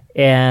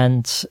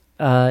 And,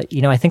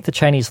 I think the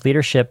Chinese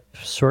leadership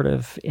sort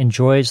of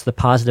enjoys the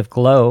positive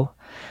glow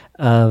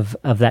of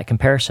that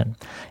comparison.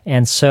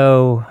 And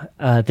so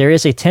there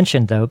is a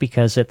tension, though,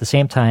 because at the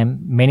same time,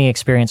 many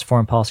experienced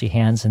foreign policy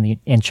hands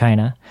in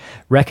China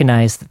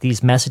recognize that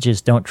these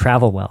messages don't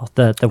travel well.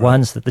 The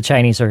ones that the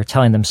Chinese are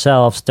telling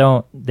themselves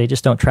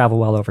just don't travel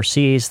well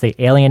overseas. They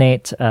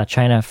alienate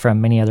China from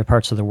many other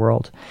parts of the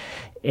world.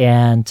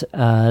 And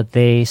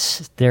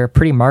they're a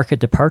pretty marked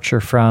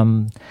departure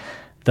from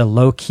the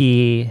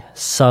low-key,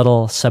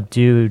 subtle,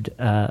 subdued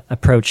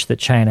approach that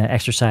China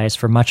exercised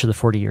for much of the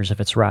 40 years of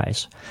its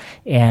rise.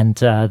 And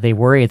they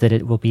worry that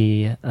it will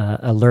be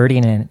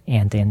alerting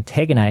and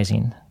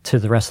antagonizing to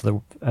the rest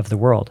of the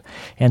world.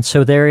 And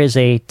so there is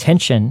a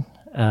tension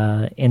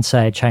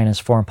inside China's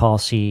foreign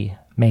policy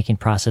making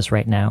process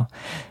right now.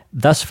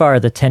 Thus far,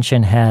 the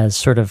tension has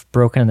sort of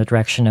broken in the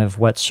direction of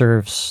what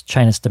serves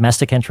China's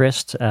domestic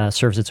interest,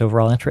 serves its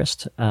overall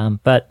interest.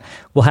 But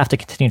we'll have to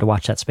continue to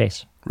watch that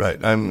space.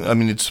 Right. I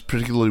mean, it's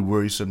particularly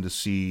worrisome to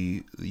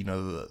see,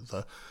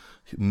 the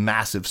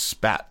massive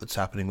spat that's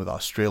happening with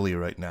Australia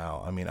right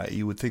now. I mean,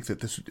 you would think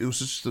that it was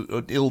just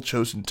an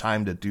ill-chosen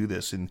time to do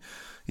this, and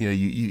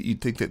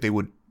you'd think that they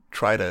would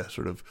try to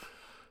sort of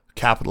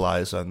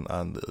capitalize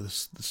on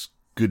this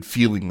good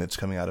feeling that's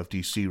coming out of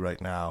DC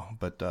right now.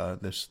 But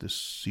this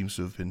seems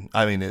to have been.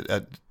 I mean,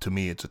 to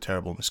me, it's a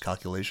terrible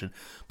miscalculation.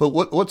 But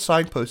what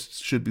signposts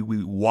should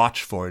we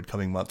watch for in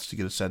coming months to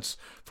get a sense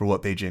for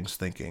what Beijing's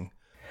thinking?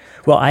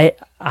 Well,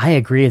 I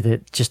agree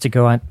that, just to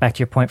go on back to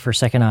your point for a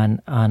second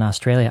on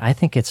Australia, I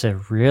think it's a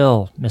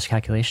real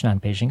miscalculation on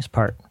Beijing's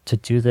part to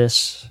do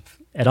this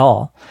at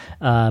all,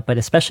 but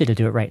especially to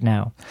do it right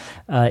now.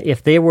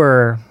 If they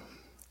were,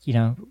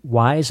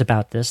 wise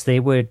about this, they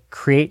would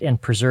create and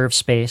preserve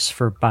space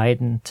for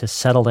Biden to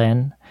settle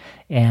in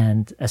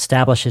and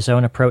establish his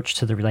own approach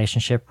to the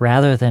relationship,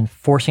 rather than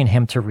forcing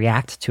him to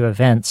react to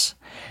events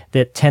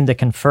that tend to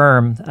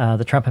confirm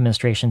the Trump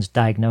administration's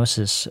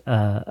diagnosis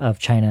of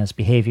China's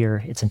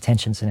behavior, its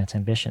intentions, and its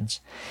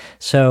ambitions.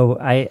 So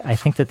I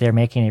think that they're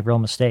making a real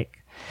mistake.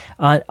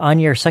 On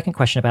your second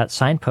question about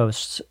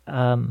signposts,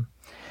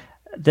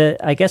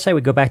 I guess I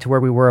would go back to where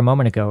we were a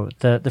moment ago.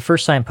 The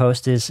first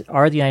signpost is,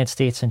 are the United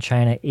States and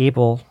China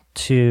able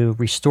to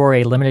restore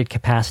a limited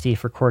capacity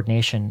for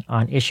coordination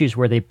on issues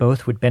where they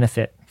both would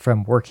benefit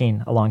from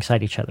working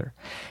alongside each other?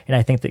 And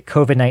I think that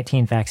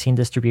COVID-19 vaccine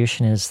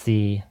distribution is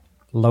the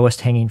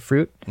lowest hanging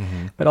fruit,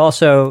 but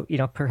also,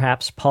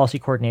 perhaps policy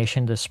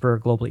coordination to spur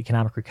global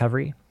economic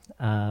recovery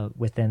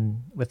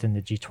within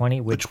the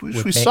G20, which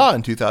we saw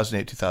in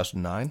 2008,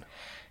 2009.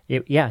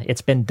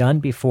 It's been done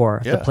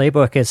before. Yeah. The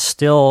playbook is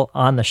still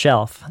on the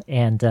shelf,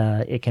 and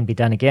it can be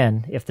done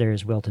again if there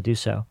is will to do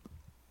so.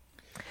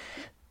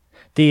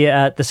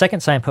 The second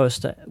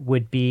signpost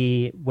would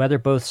be whether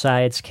both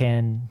sides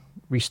can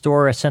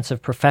restore a sense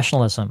of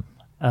professionalism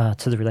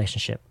to the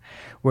relationship,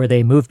 where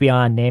they move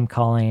beyond name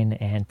calling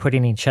and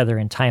putting each other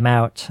in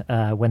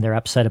timeout when they're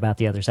upset about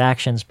the other's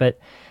actions, but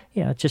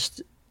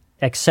just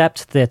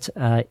accept that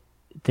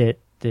that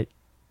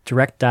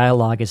direct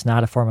dialogue is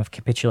not a form of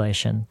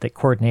capitulation, that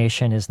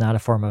coordination is not a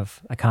form of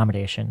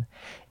accommodation,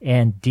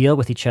 and deal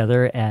with each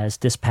other as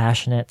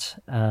dispassionate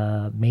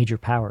major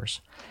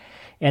powers.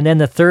 And then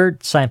the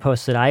third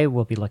signpost that I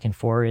will be looking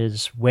for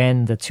is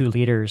when the two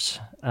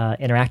leaders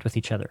interact with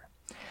each other.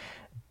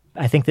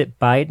 I think that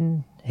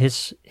Biden,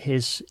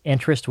 his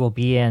interest will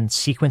be in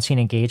sequencing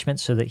engagement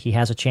so that he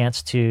has a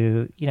chance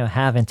to,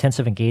 have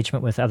intensive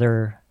engagement with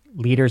other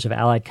leaders of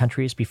allied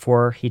countries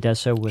before he does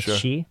so with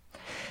Xi.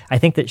 I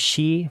think that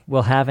Xi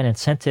will have an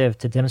incentive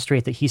to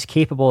demonstrate that he's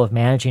capable of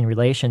managing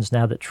relations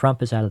now that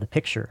Trump is out of the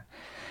picture.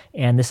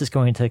 And this is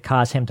going to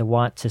cause him to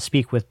want to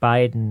speak with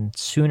Biden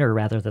sooner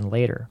rather than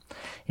later.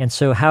 And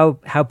so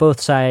how both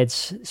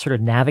sides sort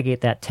of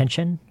navigate that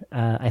tension,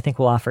 I think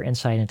will offer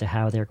insight into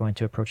how they're going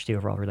to approach the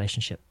overall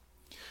relationship.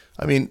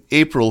 I mean,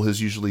 April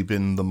has usually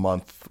been the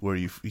month where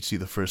you see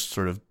the first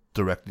sort of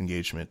direct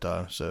engagement.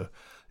 So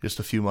just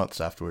a few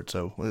months afterwards.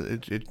 So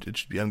it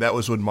should be, and that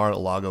was when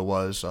Mar-a-Lago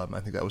was. I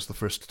think that was the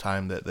first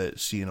time that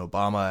Xi and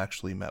Obama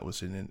actually met,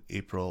 was in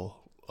April.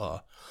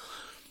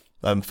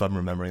 If I'm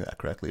remembering that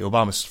correctly.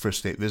 Obama's first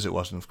state visit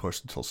wasn't, of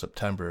course, until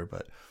September,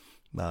 but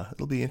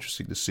it'll be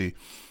interesting to see.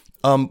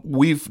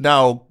 We've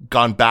now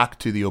gone back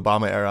to the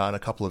Obama era on a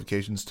couple of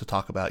occasions to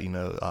talk about,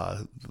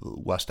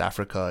 West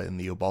Africa and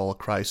the Ebola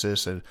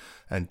crisis,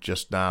 and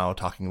just now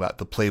talking about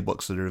the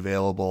playbooks that are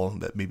available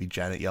that maybe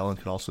Janet Yellen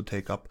could also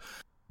take up.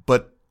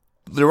 But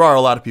there are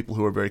a lot of people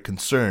who are very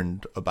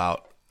concerned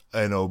about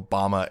an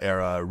Obama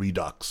era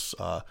redux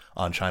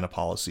on China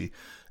policy.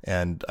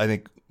 And I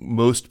think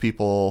most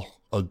people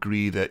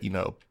agree that,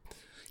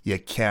 you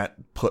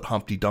can't put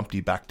Humpty Dumpty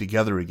back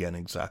together again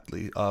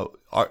exactly.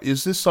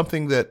 Is this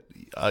something that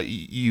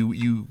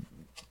you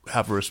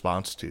have a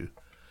response to?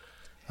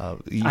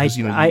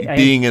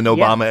 Being an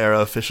Obama era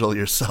official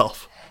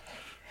yourself.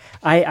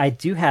 I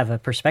do have a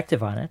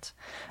perspective on it.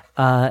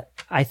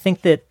 I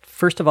think that,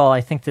 first of all,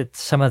 I think that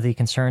some of the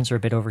concerns are a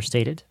bit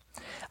overstated.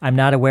 I'm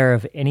not aware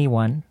of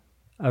anyone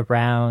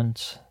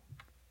around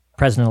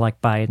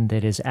President-elect Biden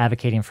that is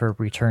advocating for a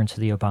return to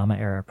the Obama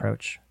era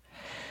approach.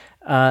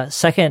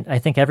 Second, I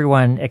think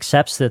everyone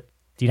accepts that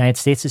the United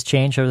States has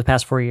changed over the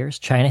past 4 years.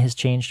 China has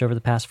changed over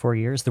the past 4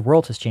 years. The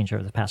world has changed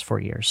over the past 4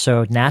 years.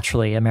 So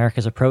naturally,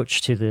 America's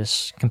approach to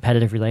this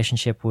competitive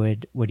relationship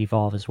would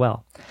evolve as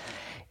well.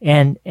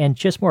 And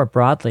just more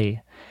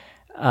broadly,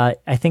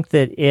 I think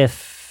that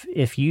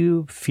if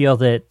you feel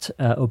that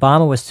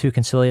Obama was too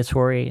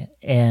conciliatory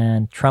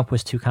and Trump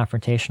was too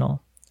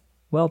confrontational,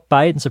 well,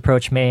 Biden's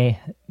approach may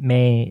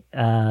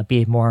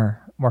be more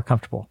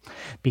comfortable,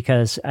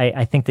 because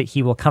I think that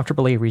he will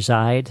comfortably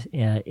reside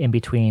in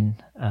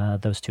between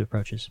those two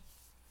approaches.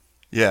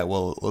 Yeah,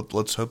 well,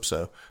 let's hope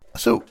so.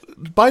 So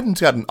Biden's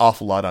got an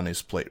awful lot on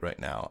his plate right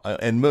now,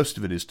 and most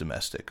of it is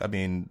domestic. I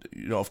mean,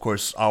 of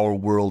course, our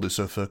world is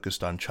so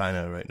focused on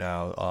China right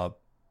now,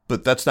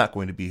 but that's not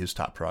going to be his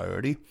top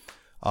priority.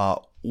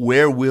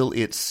 Where will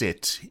it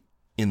sit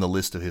in the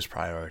list of his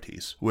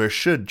priorities? Where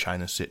should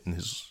China sit in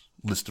his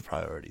list of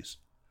priorities?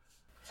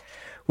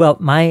 Well,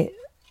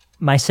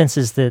 my sense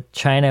is that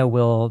China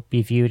will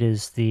be viewed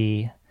as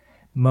the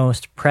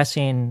most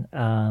pressing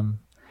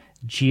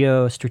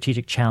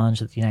geostrategic challenge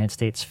that the United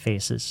States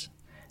faces,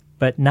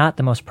 but not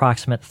the most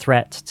proximate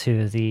threat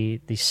to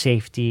the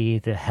safety,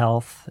 the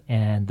health,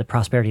 and the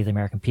prosperity of the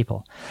American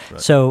people.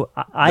 Right. So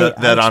I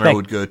expect honor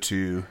would go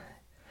to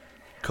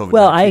COVID-19.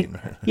 Well,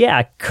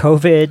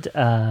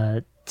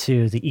 COVID,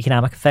 to the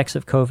economic effects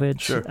of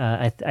COVID. Sure.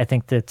 I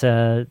think that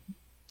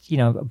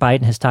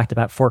Biden has talked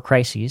about 4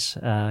 crises: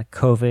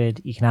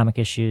 COVID, economic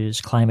issues,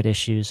 climate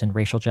issues, and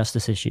racial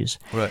justice issues.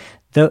 Right.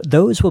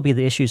 Those will be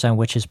the issues on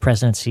which his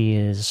presidency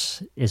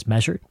is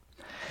measured.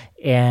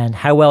 And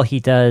how well he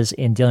does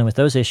in dealing with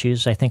those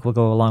issues, I think, will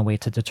go a long way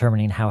to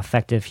determining how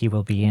effective he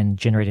will be in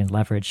generating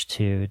leverage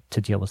to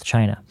deal with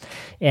China.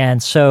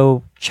 And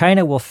so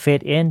China will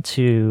fit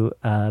into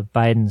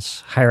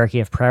Biden's hierarchy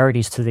of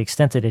priorities to the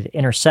extent that it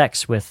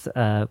intersects with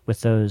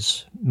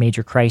those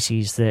major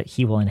crises that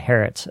he will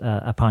inherit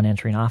upon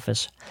entering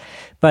office.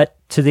 But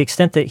to the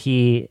extent that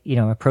he,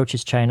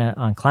 approaches China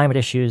on climate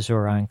issues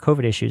or on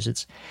COVID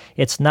issues,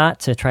 it's not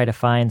to try to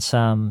find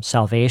some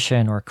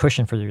salvation or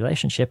cushion for the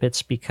relationship.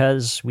 It's because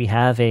we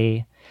have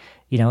a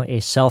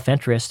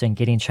self-interest in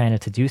getting China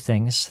to do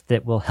things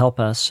that will help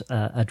us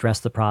address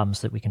the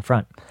problems that we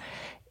confront.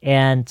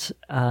 And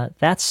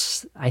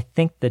that's, I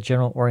think, the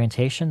general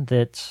orientation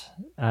that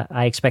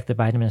I expect the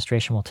Biden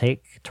administration will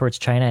take towards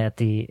China at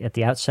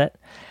the outset.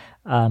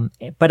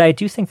 But I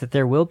do think that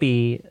there will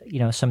be,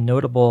 some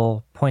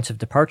notable points of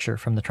departure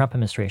from the Trump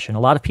administration. A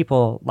lot of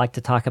people like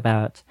to talk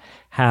about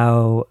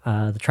how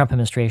the Trump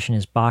administration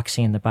is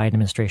boxing the Biden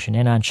administration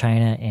in on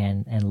China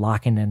and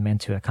locking them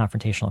into a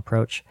confrontational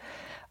approach.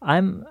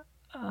 I'm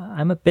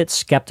a bit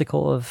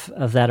skeptical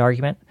of that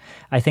argument.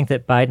 I think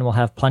that Biden will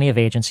have plenty of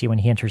agency when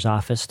he enters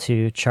office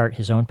to chart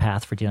his own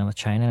path for dealing with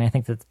China. And I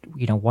think that,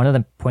 one of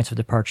the points of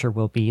departure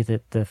will be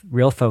that the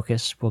real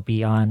focus will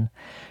be on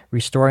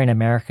restoring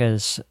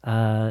America's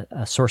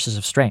sources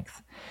of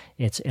strength.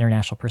 Its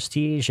international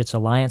prestige, its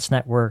alliance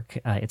network,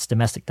 its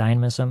domestic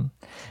dynamism.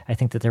 I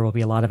think that there will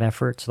be a lot of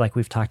efforts, like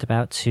we've talked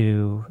about,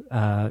 to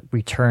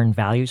return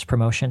values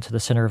promotion to the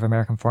center of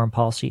American foreign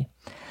policy.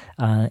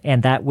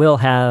 And that will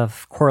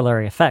have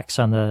corollary effects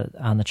on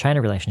the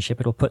China relationship.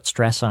 It'll put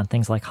stress on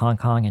things like Hong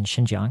Kong and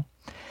Xinjiang.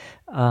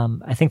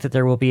 I think that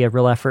there will be a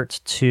real effort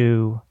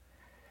to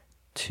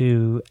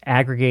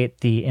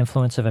aggregate the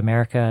influence of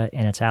America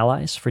and its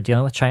allies for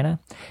dealing with China.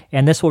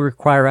 And this will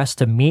require us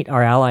to meet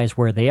our allies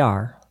where they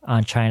are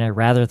on China,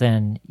 rather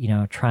than,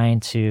 trying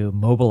to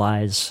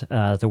mobilize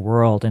the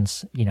world and,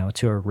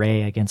 to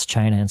array against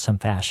China in some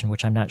fashion,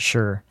 which I'm not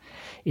sure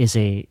is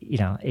a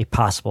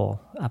possible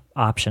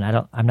option.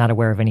 I'm not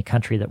aware of any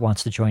country that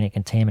wants to join a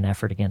containment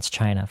effort against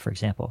China, for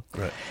example.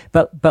 Right.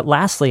 But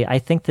lastly, I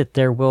think that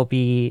there will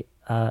be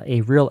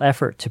a real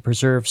effort to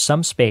preserve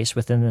some space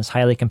within this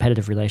highly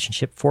competitive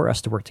relationship for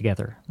us to work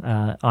together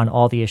on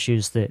all the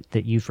issues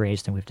that you've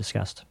raised and we've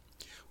discussed.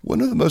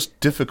 One of the most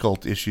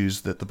difficult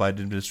issues that the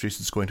Biden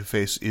administration is going to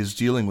face is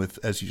dealing with,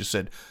 as you just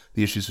said,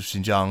 the issues of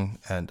Xinjiang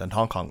and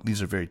Hong Kong.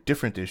 These are very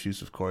different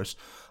issues, of course.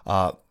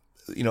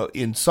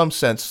 In some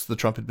sense, the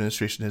Trump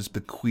administration has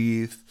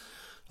bequeathed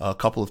a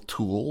couple of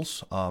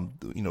tools.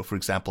 For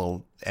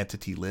example,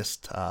 entity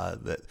list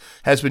that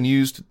has been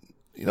used,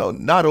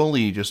 not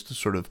only just to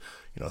sort of,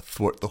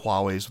 thwart the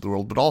Huaweis of the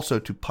world, but also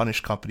to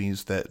punish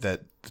companies that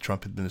the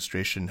Trump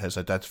administration has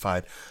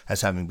identified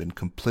as having been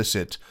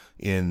complicit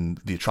in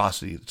the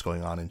atrocity that's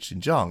going on in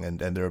Xinjiang.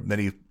 And there are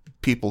many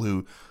people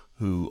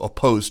who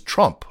oppose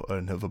Trump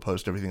and have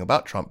opposed everything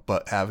about Trump,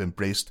 but have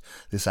embraced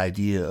this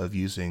idea of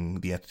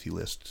using the entity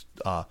list.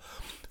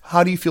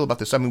 How do you feel about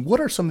this? I mean,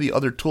 what are some of the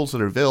other tools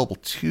that are available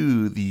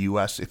to the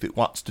U.S. if it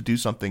wants to do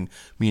something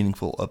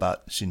meaningful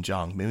about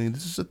Xinjiang? Maybe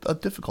this is a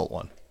difficult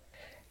one.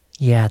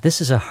 Yeah, this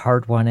is a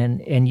hard one.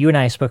 And you and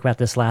I spoke about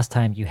this last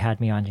time you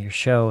had me on your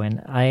show,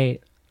 and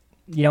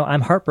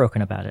I'm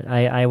heartbroken about it.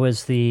 I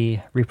was the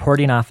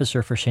reporting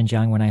officer for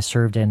Xinjiang when I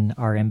served in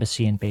our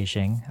embassy in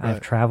Beijing. Right.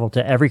 I've traveled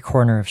to every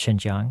corner of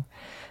Xinjiang.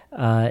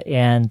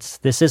 And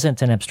this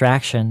isn't an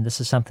abstraction. This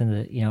is something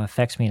that,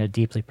 affects me at a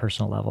deeply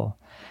personal level.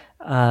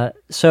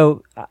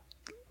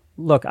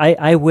 Look,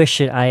 I wish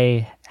that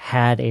I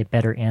had a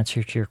better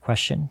answer to your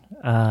question.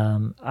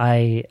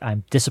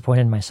 I'm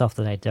disappointed in myself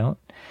that I don't.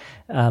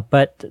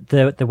 But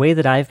the way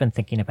that I've been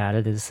thinking about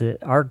it is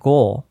that our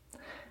goal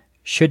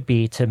should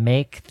be to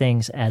make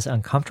things as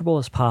uncomfortable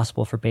as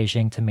possible for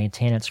Beijing to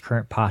maintain its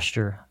current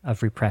posture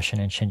of repression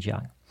in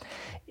Xinjiang.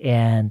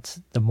 And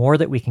the more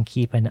that we can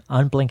keep an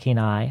unblinking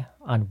eye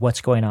on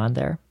what's going on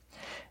there,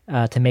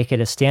 to make it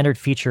a standard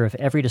feature of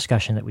every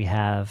discussion that we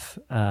have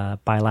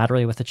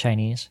bilaterally with the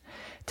Chinese,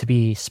 to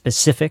be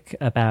specific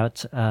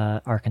about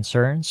our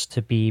concerns,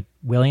 to be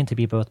willing to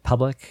be both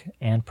public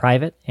and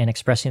private in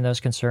expressing those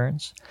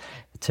concerns,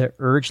 to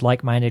urge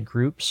like-minded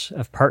groups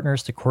of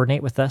partners to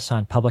coordinate with us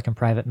on public and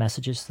private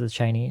messages to the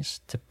Chinese,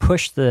 to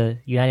push the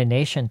United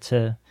Nations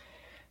to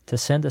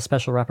send a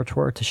special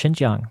rapporteur to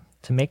Xinjiang,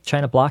 to make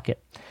China block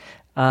it.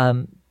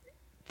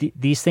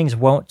 These things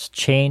won't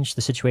change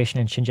the situation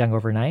in Xinjiang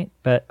overnight,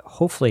 but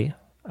hopefully,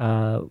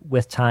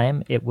 with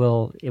time, it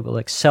will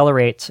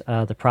accelerate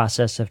the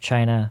process of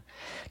China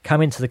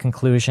coming to the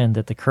conclusion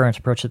that the current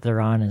approach that they're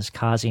on is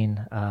causing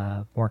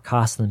more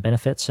costs than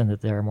benefits, and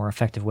that there are more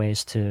effective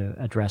ways to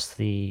address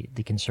the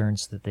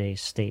concerns that they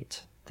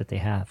state that they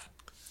have.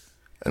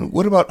 And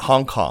what about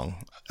Hong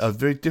Kong? A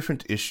very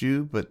different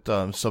issue, but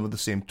some of the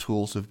same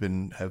tools have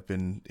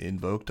been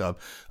invoked. A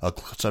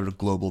sort of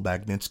global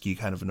Magnitsky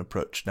kind of an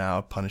approach now,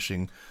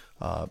 punishing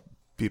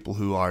people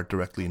who are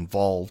directly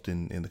involved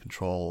in the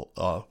control,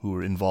 who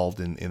are involved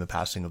in the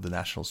passing of the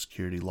national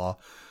security law.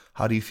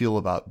 How do you feel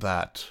about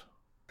that?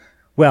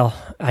 Well,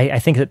 I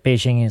think that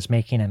Beijing is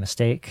making a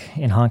mistake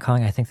in Hong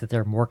Kong. I think that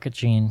they're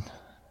mortgaging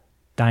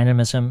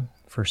dynamism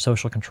for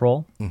social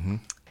control. Mm-hmm.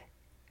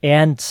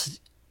 And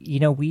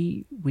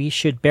we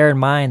should bear in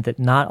mind that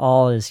not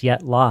all is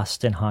yet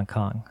lost in Hong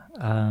Kong.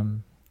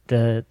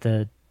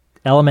 The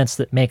elements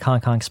that make Hong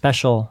Kong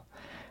special,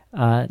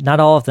 not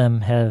all of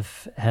them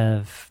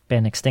have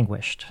been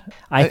extinguished.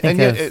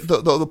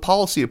 The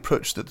policy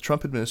approach that the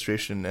Trump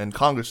administration and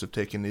Congress have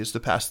taken is to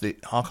pass the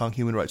Hong Kong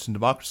Human Rights and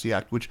Democracy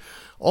Act, which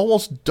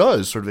almost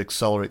does sort of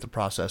accelerate the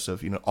process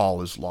of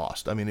all is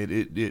lost. I mean,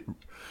 it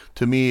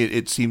to me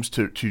it seems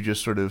to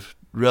just sort of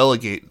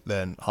relegate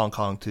then Hong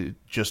Kong to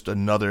just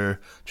another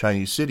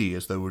Chinese city,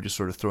 as though we're just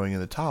sort of throwing in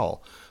the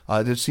towel.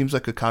 It seems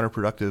like a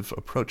counterproductive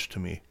approach to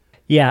me.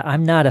 Yeah,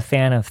 I'm not a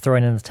fan of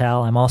throwing in the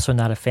towel. I'm also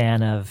not a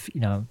fan of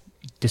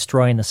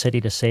destroying the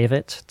city to save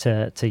it,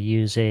 to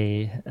use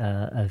a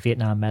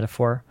Vietnam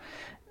metaphor.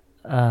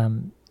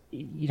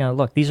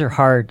 Look, these are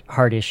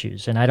hard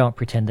issues, and I don't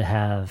pretend to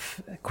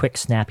have quick,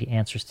 snappy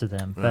answers to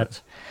them. Right.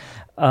 But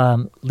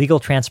legal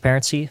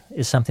transparency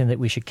is something that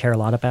we should care a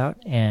lot about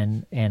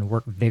and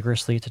work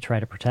vigorously to try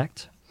to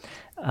protect.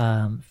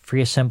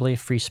 Free assembly,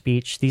 free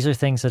speech, these are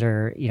things that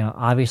are,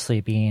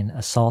 obviously being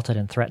assaulted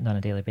and threatened on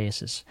a daily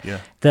basis. Yeah.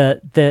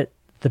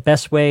 The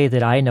best way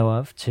that I know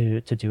of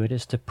to do it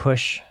is to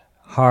push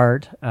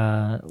hard,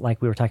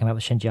 like we were talking about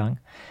with Xinjiang,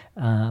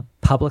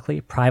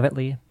 publicly,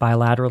 privately,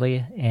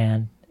 bilaterally,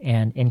 and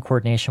in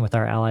coordination with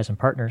our allies and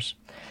partners.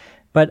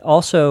 But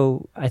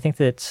also, I think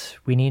that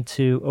we need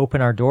to open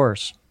our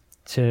doors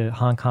to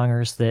Hong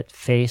Kongers that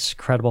face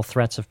credible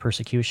threats of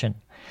persecution.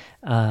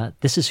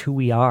 This is who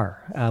we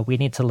are. We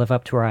need to live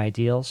up to our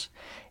ideals.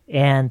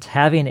 And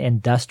having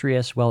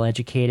industrious,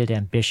 well-educated,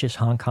 ambitious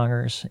Hong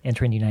Kongers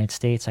entering the United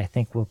States, I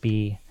think, will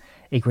be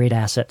a great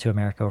asset to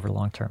America over the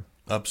long term.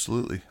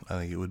 Absolutely. I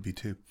think it would be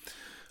too.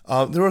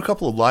 There were a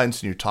couple of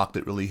lines in your talk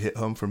that really hit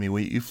home for me.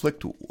 When you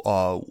flicked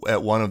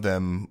at one of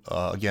them,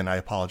 again, I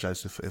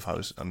apologize if I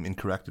was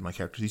incorrect in my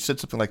characters. You said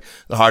something like,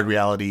 the hard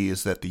reality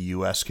is that the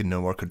U.S. can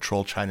no more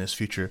control China's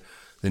future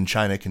than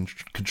China can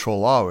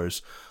control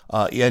ours.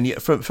 And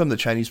yet from the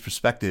Chinese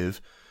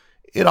perspective,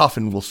 it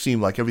often will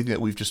seem like everything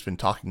that we've just been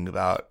talking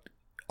about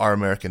are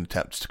American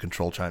attempts to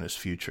control China's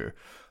future.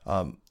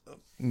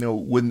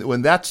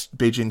 When that's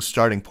Beijing's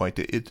starting point,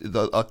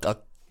 a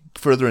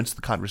furtherance of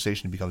the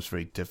conversation becomes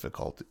very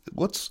difficult.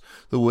 What's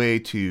the way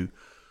to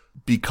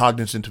be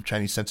cognizant of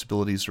Chinese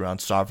sensibilities around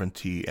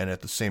sovereignty and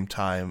at the same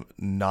time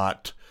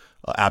not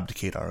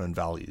abdicate our own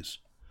values?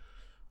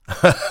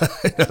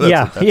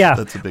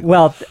 That's a big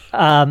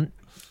one.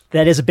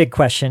 That is a big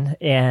question,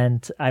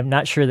 and I'm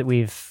not sure that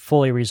we've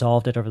fully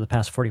resolved it over the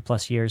past 40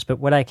 plus years. But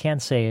what I can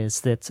say is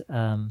that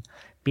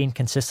being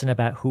consistent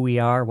about who we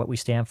are, what we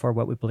stand for,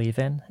 what we believe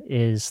in,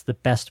 is the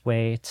best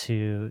way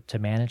to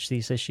manage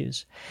these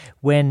issues.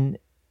 When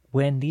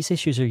these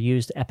issues are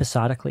used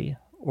episodically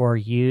or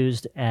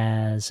used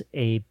as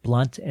a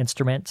blunt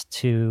instrument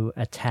to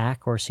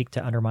attack or seek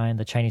to undermine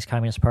the Chinese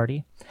Communist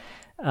Party,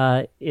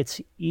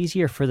 it's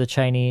easier for the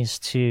Chinese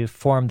to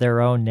form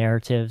their own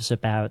narratives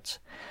about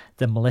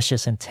the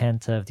malicious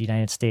intent of the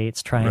United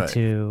States trying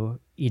to,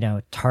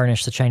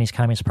 tarnish the Chinese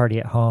Communist Party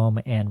at home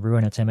and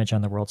ruin its image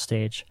on the world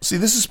stage. See,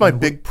 this is my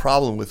big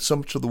problem with so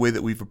much of the way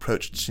that we've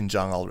approached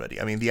Xinjiang already.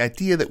 I mean, the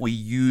idea that we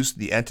used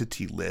the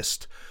entity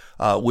list,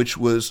 which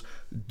was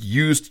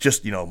used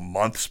just,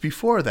 months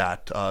before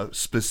that,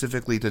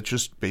 specifically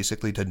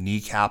to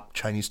kneecap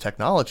Chinese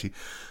technology.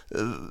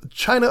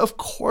 China, of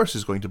course,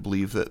 is going to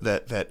believe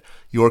that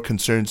your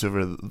concerns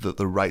over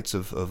the rights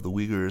of the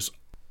Uyghurs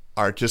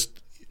are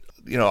just,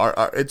 you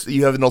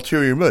have an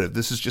ulterior motive.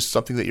 This is just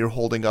something that you're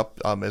holding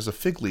up as a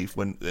fig leaf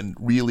and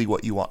really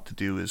what you want to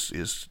do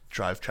is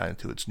drive China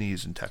to its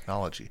knees in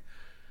technology.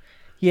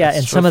 Yeah, It's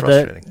and so some of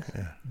frustrating.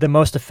 the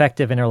most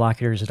effective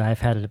interlocutors that I've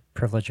had the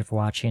privilege of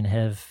watching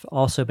have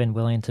also been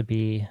willing to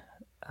be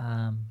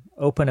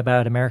open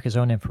about America's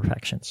own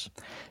imperfections.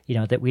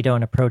 That we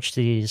don't approach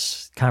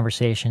these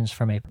conversations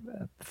from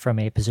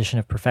a position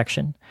of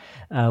perfection.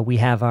 We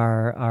have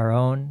our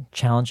own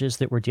challenges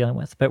that we're dealing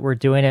with, but we're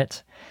doing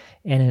it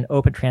in an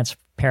open,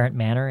 transparent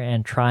manner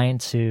and trying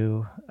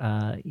to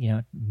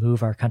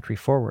move our country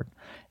forward,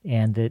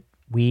 and that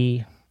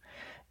we're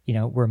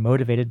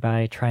motivated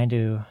by trying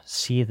to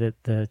see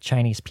that the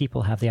Chinese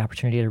people have the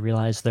opportunity to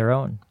realize their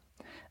own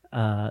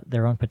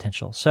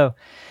potential. So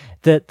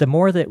the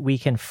more that we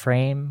can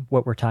frame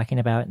what we're talking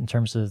about in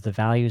terms of the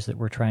values that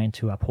we're trying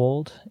to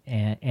uphold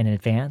and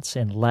advance,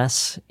 and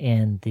less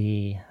in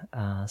the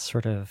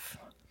sort of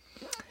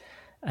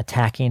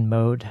attacking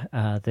mode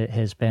that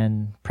has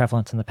been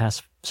prevalent in the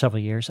past several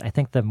years, I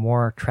think the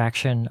more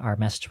traction our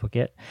message will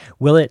get.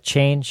 Will it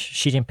change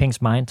Xi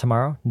Jinping's mind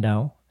tomorrow?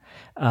 No.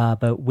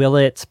 But will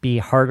it be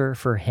harder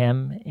for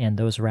him and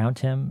those around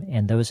him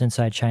and those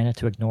inside China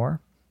to ignore?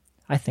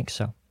 I think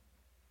so.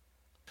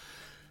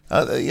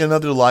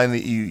 Another line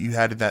that you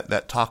had in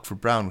that talk for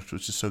Brown, which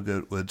was just so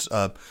good, was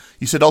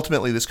you said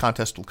ultimately this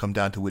contest will come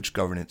down to which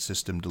governance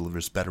system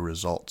delivers better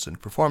results and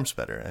performs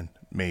better, and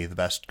may the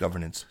best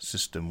governance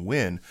system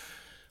win.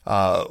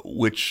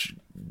 Which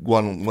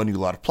won you a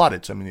lot of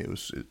plaudits. I mean,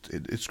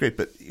 it's great,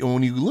 but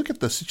when you look at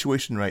the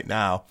situation right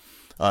now,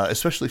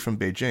 especially from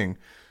Beijing,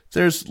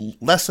 there's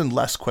less and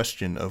less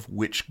question of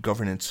which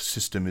governance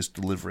system is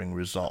delivering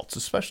results,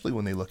 especially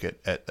when they look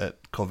at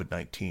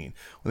COVID-19,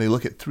 when they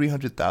look at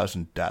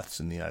 300,000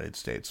 deaths in the United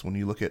States, when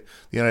you look at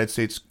the United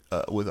States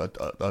with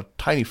a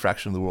tiny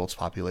fraction of the world's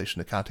population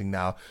accounting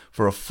now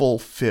for a full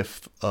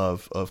fifth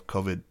of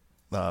COVID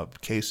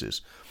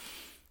cases.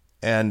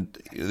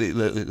 And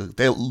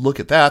they look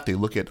at that, they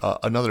look at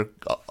another,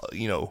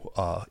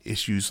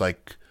 issues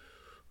like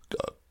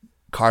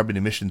carbon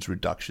emissions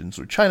reductions,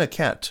 where China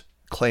can't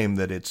claim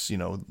that it's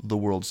the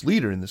world's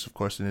leader in this, of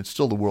course, and it's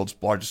still the world's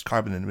largest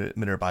carbon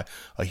emitter by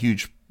a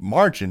huge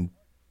margin.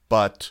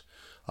 But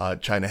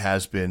China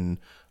has been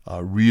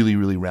really,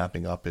 really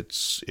ramping up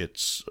its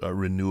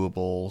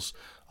renewables.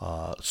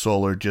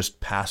 Solar just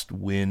passed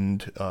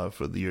wind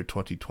for the year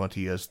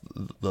 2020 as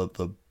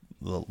the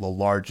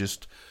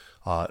largest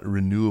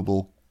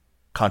renewable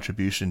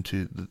contribution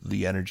to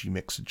the energy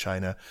mix in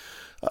China.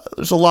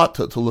 There's a lot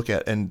to look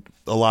at, and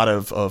a lot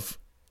of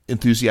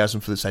enthusiasm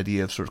for this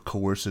idea of sort of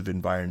coercive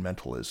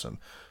environmentalism,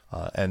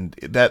 and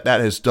that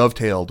has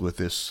dovetailed with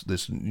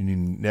this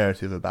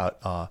narrative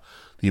about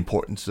the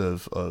importance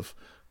of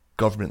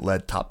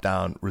government-led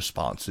top-down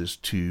responses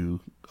to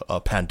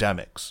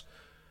pandemics.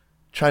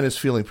 China's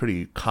feeling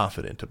pretty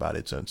confident about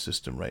its own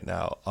system right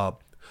now,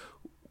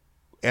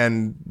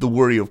 and the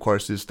worry, of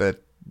course, is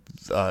that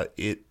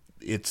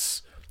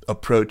its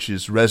approach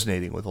is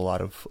resonating with a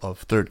lot of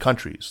third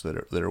countries that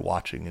are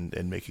watching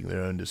and making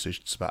their own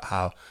decisions about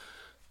how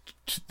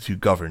to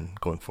govern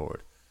going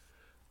forward.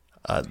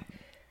 What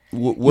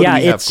do we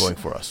have going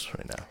for us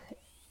right now?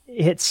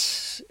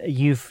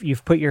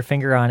 You've put your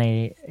finger on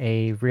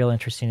a real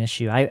interesting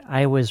issue.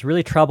 I was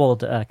really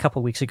troubled a couple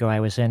of weeks ago.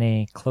 I was in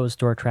a closed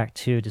door track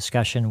 2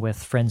 discussion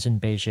with friends in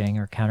Beijing,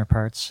 or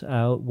counterparts,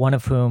 one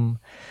of whom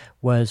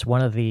was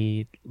one of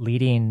the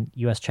leading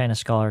U.S.-China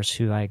scholars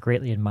who I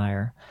greatly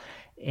admire.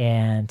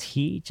 And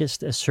he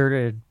just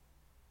asserted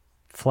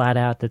flat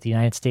out that the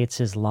United States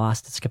has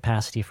lost its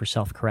capacity for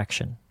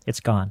self-correction. It's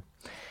gone.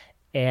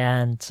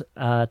 And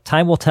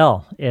time will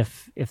tell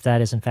if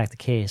that is in fact the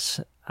case.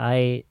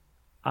 I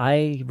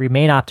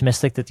remain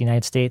optimistic that the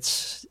United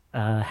States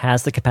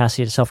has the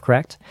capacity to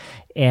self-correct,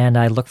 and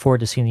I look forward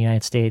to seeing the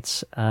United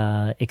States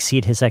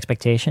exceed his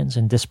expectations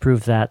and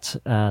disprove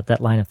that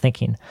line of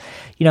thinking.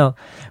 You know,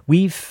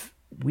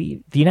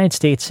 the United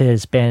States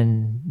has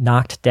been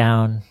knocked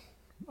down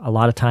a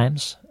lot of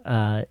times,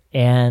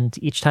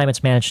 and each time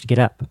it's managed to get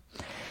up.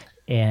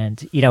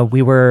 And you know,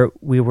 we were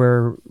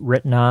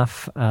written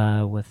off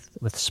with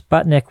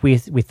Sputnik.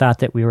 We thought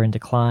that we were in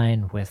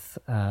decline with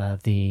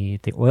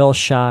the oil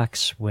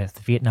shocks, with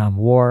the Vietnam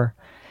War,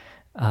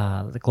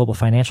 the global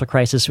financial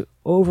crisis.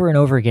 Over and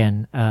over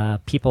again,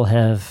 people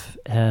have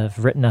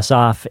written us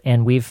off,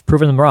 and we've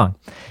proven them wrong.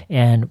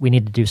 And we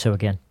need to do so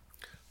again.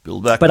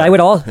 Build back. But better. I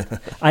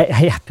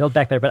would build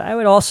back better. But I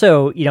would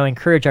also, you know,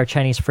 encourage our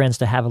Chinese friends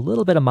to have a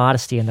little bit of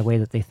modesty in the way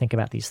that they think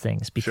about these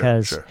things,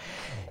 because. Sure.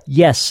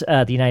 Yes,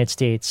 the United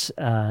States,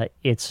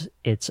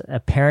 it's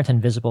apparent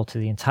and visible to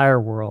the entire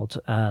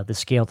world, the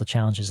scale of the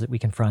challenges that we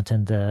confront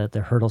and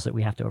the hurdles that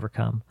we have to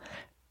overcome.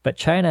 But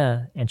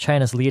China and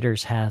China's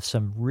leaders have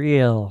some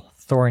real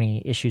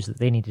thorny issues that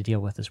they need to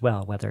deal with as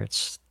well, whether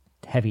it's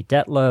heavy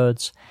debt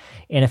loads,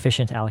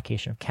 inefficient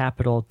allocation of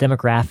capital,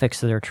 demographics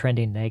that are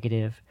trending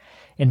negative,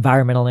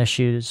 environmental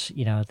issues.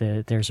 You know,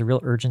 there's a real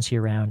urgency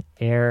around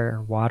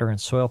air, water, and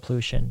soil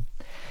pollution.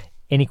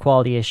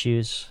 Inequality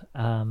issues,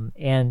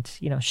 and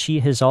you know, she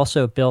has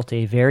also built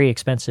a very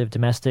expensive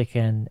domestic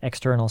and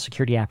external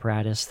security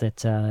apparatus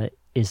that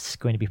is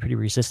going to be pretty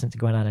resistant to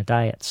going on a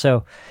diet.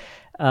 So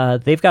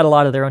they've got a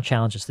lot of their own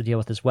challenges to deal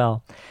with as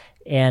well.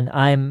 And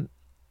I'm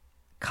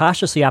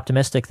cautiously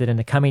optimistic that in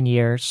the coming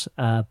years,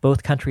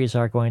 both countries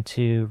are going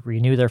to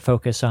renew their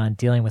focus on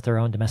dealing with their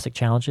own domestic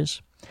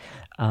challenges,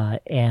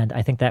 and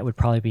I think that would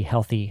probably be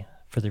healthy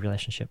for the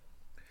relationship.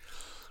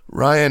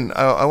 Ryan,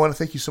 I want to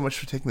thank you so much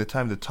for taking the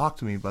time to talk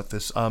to me about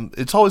this.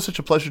 It's always such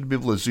a pleasure to be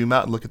able to zoom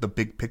out and look at the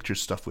big picture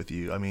stuff with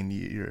you. I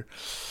mean,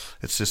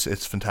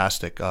 it's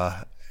fantastic.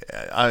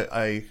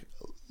 I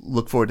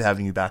look forward to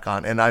having you back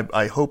on, and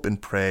I hope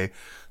and pray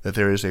that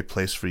there is a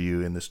place for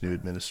you in this new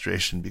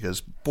administration,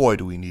 because boy,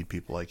 do we need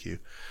people like you.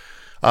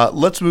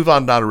 Let's move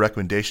on now to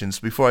recommendations.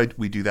 Before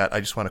we do that, I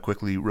just want to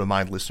quickly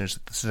remind listeners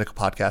that the Cynical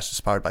Podcast is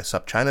powered by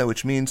SupChina,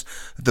 which means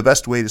that the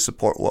best way to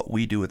support what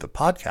we do with the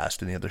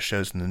podcast and the other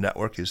shows in the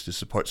network is to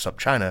support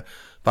SupChina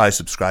by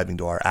subscribing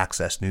to our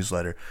Access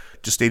newsletter.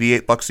 Just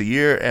 $88 a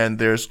year, and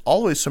there's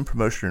always some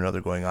promotion or another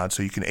going on,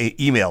 so you can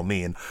email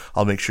me, and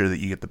I'll make sure that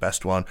you get the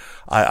best one.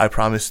 I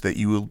promise that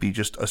you will be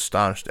just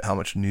astonished at how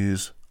much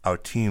news our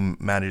team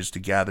manages to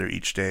gather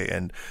each day,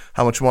 and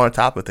how much more on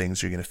top of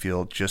things you're going to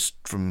feel just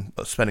from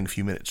spending a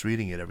few minutes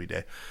reading it every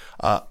day.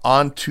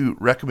 On to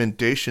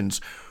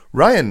recommendations.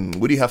 Ryan,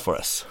 what do you have for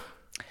us?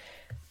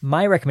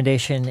 My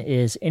recommendation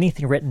is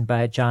anything written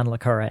by John le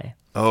Carré.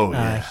 Oh,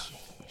 yeah.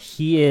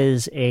 He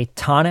is a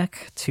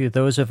tonic to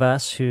those of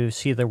us who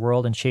see the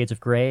world in shades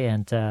of gray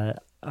and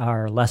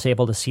are less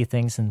able to see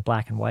things in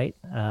black and white.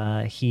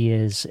 He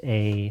is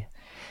a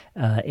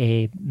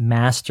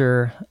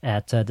master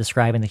at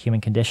describing the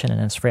human condition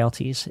and its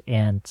frailties,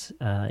 and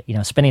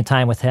spending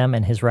time with him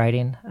and his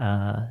writing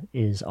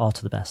is all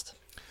to the best.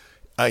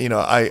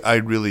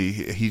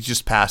 He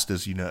just passed,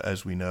 as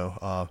we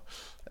know,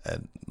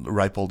 at the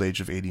ripe old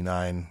age of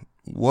 89.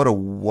 What a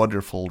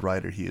wonderful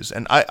writer he is.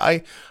 And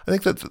I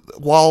think that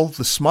while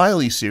the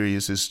Smiley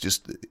series is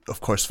just,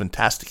 of course,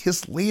 fantastic,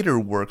 his later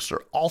works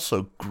are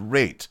also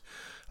great.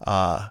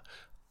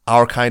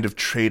 Our Kind of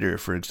Traitor,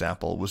 for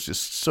example, was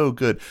just so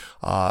good.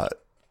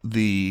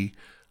 The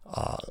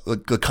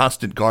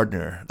Constant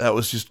Gardener, that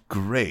was just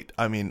great.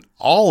 I mean,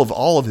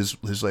 all of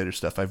his later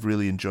stuff, I've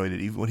really enjoyed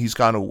it. Even when he's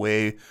gone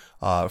away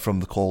from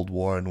the Cold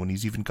War, and when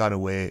he's even gone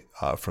away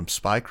from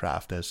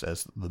spycraft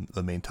as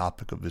the main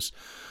topic of his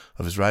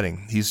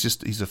writing,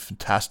 he's a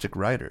fantastic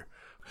writer.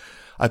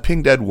 I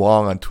pinged Ed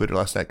Wong on Twitter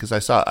last night because I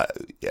saw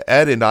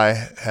Ed and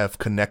I have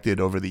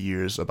connected over the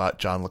years about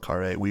John le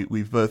Carré.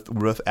 We're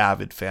both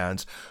avid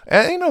fans,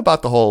 and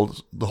about the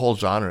whole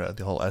genre,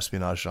 the whole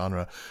espionage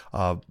genre.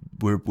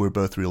 We're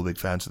both real big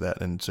fans of that,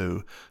 and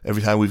so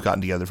every time we've gotten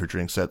together for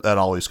drinks, that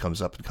always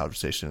comes up in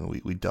conversation,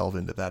 and we delve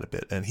into that a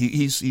bit. And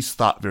he's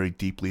thought very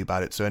deeply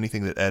about it. So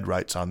anything that Ed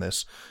writes on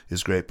this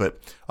is great. But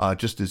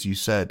just as you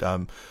said,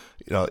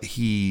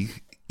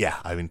 Yeah,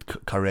 I mean,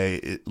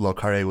 le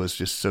Carré was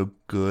just so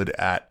good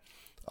at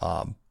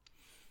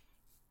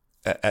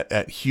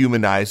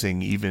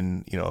humanizing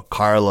even,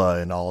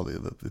 Carla and all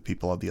the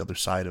people on the other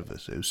side of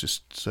this. It was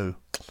just so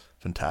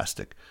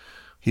fantastic.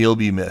 He'll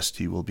be missed.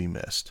 He will be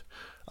missed.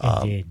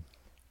 Indeed.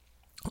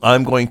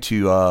 I'm going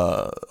to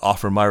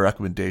offer my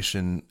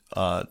recommendation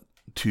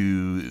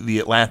to the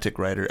Atlantic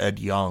writer Ed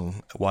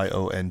Yong,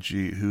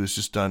 Y-O-N-G, who has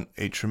just done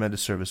a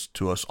tremendous service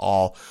to us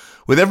all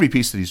with every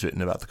piece that he's written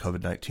about the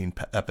COVID-19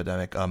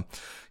 epidemic.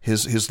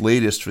 His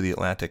latest for the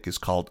Atlantic is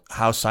called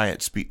How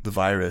Science Beat the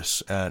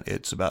Virus, and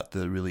it's about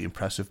the really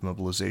impressive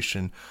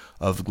mobilization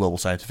of the global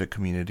scientific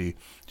community.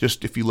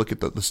 Just if you look at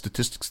the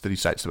statistics that he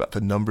cites about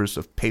the numbers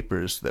of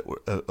papers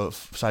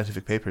of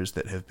scientific papers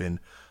that have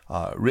been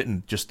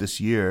written just this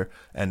year,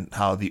 and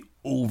how the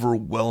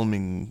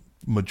overwhelming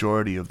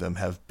majority of them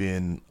have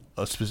been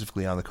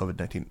specifically on the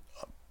COVID-19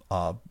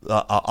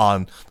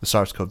 on the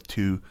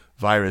SARS-CoV-2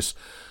 virus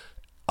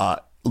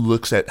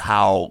looks at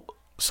how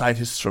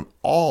scientists from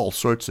all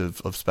sorts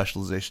of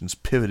specializations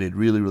pivoted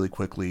really, really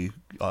quickly,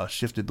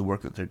 shifted the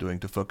work that they're doing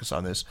to focus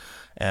on this,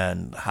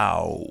 and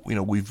how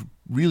we've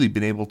really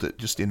been able to,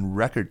 just in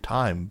record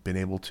time, been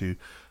able to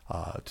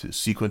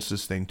sequence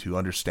this thing, to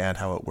understand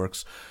how it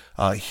works.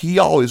 He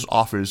always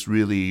offers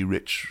really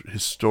rich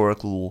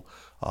historical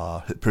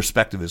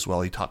perspective as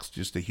well. He talks to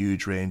just a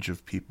huge range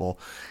of people.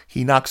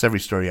 He knocks every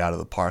story out of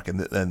the park,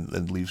 and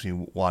then leaves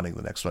me wanting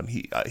the next one.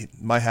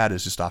 My hat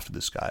is just off to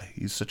this guy.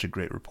 He's such a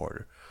great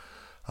reporter.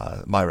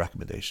 My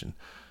recommendation.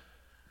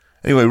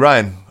 Anyway,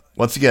 Ryan,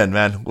 once again,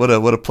 man, what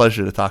a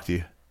pleasure to talk to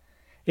you.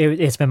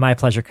 It's been my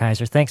pleasure,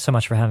 Kaiser. Thanks so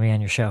much for having me on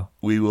your show.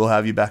 We will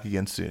have you back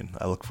again soon.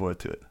 I look forward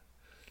to it.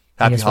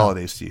 Happy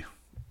holidays to you.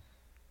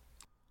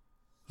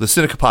 The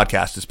Sinica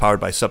Podcast is powered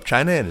by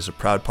SupChina and is a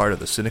proud part of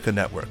the Sinica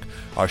Network.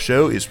 Our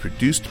show is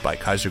produced by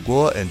Kaiser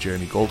Kuo and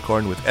Jeremy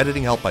Goldkorn, with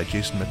editing help by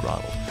Jason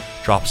McRonald.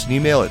 Drop us an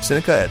email at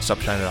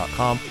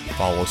sinica@supchina.com,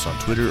 follow us on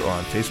Twitter or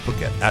on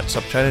Facebook at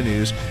SupChina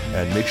News,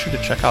 and make sure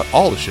to check out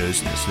all the shows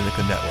in the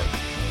Sinica Network.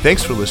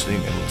 Thanks for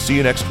listening, and we'll see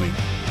you next week.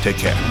 Take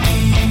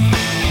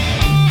care.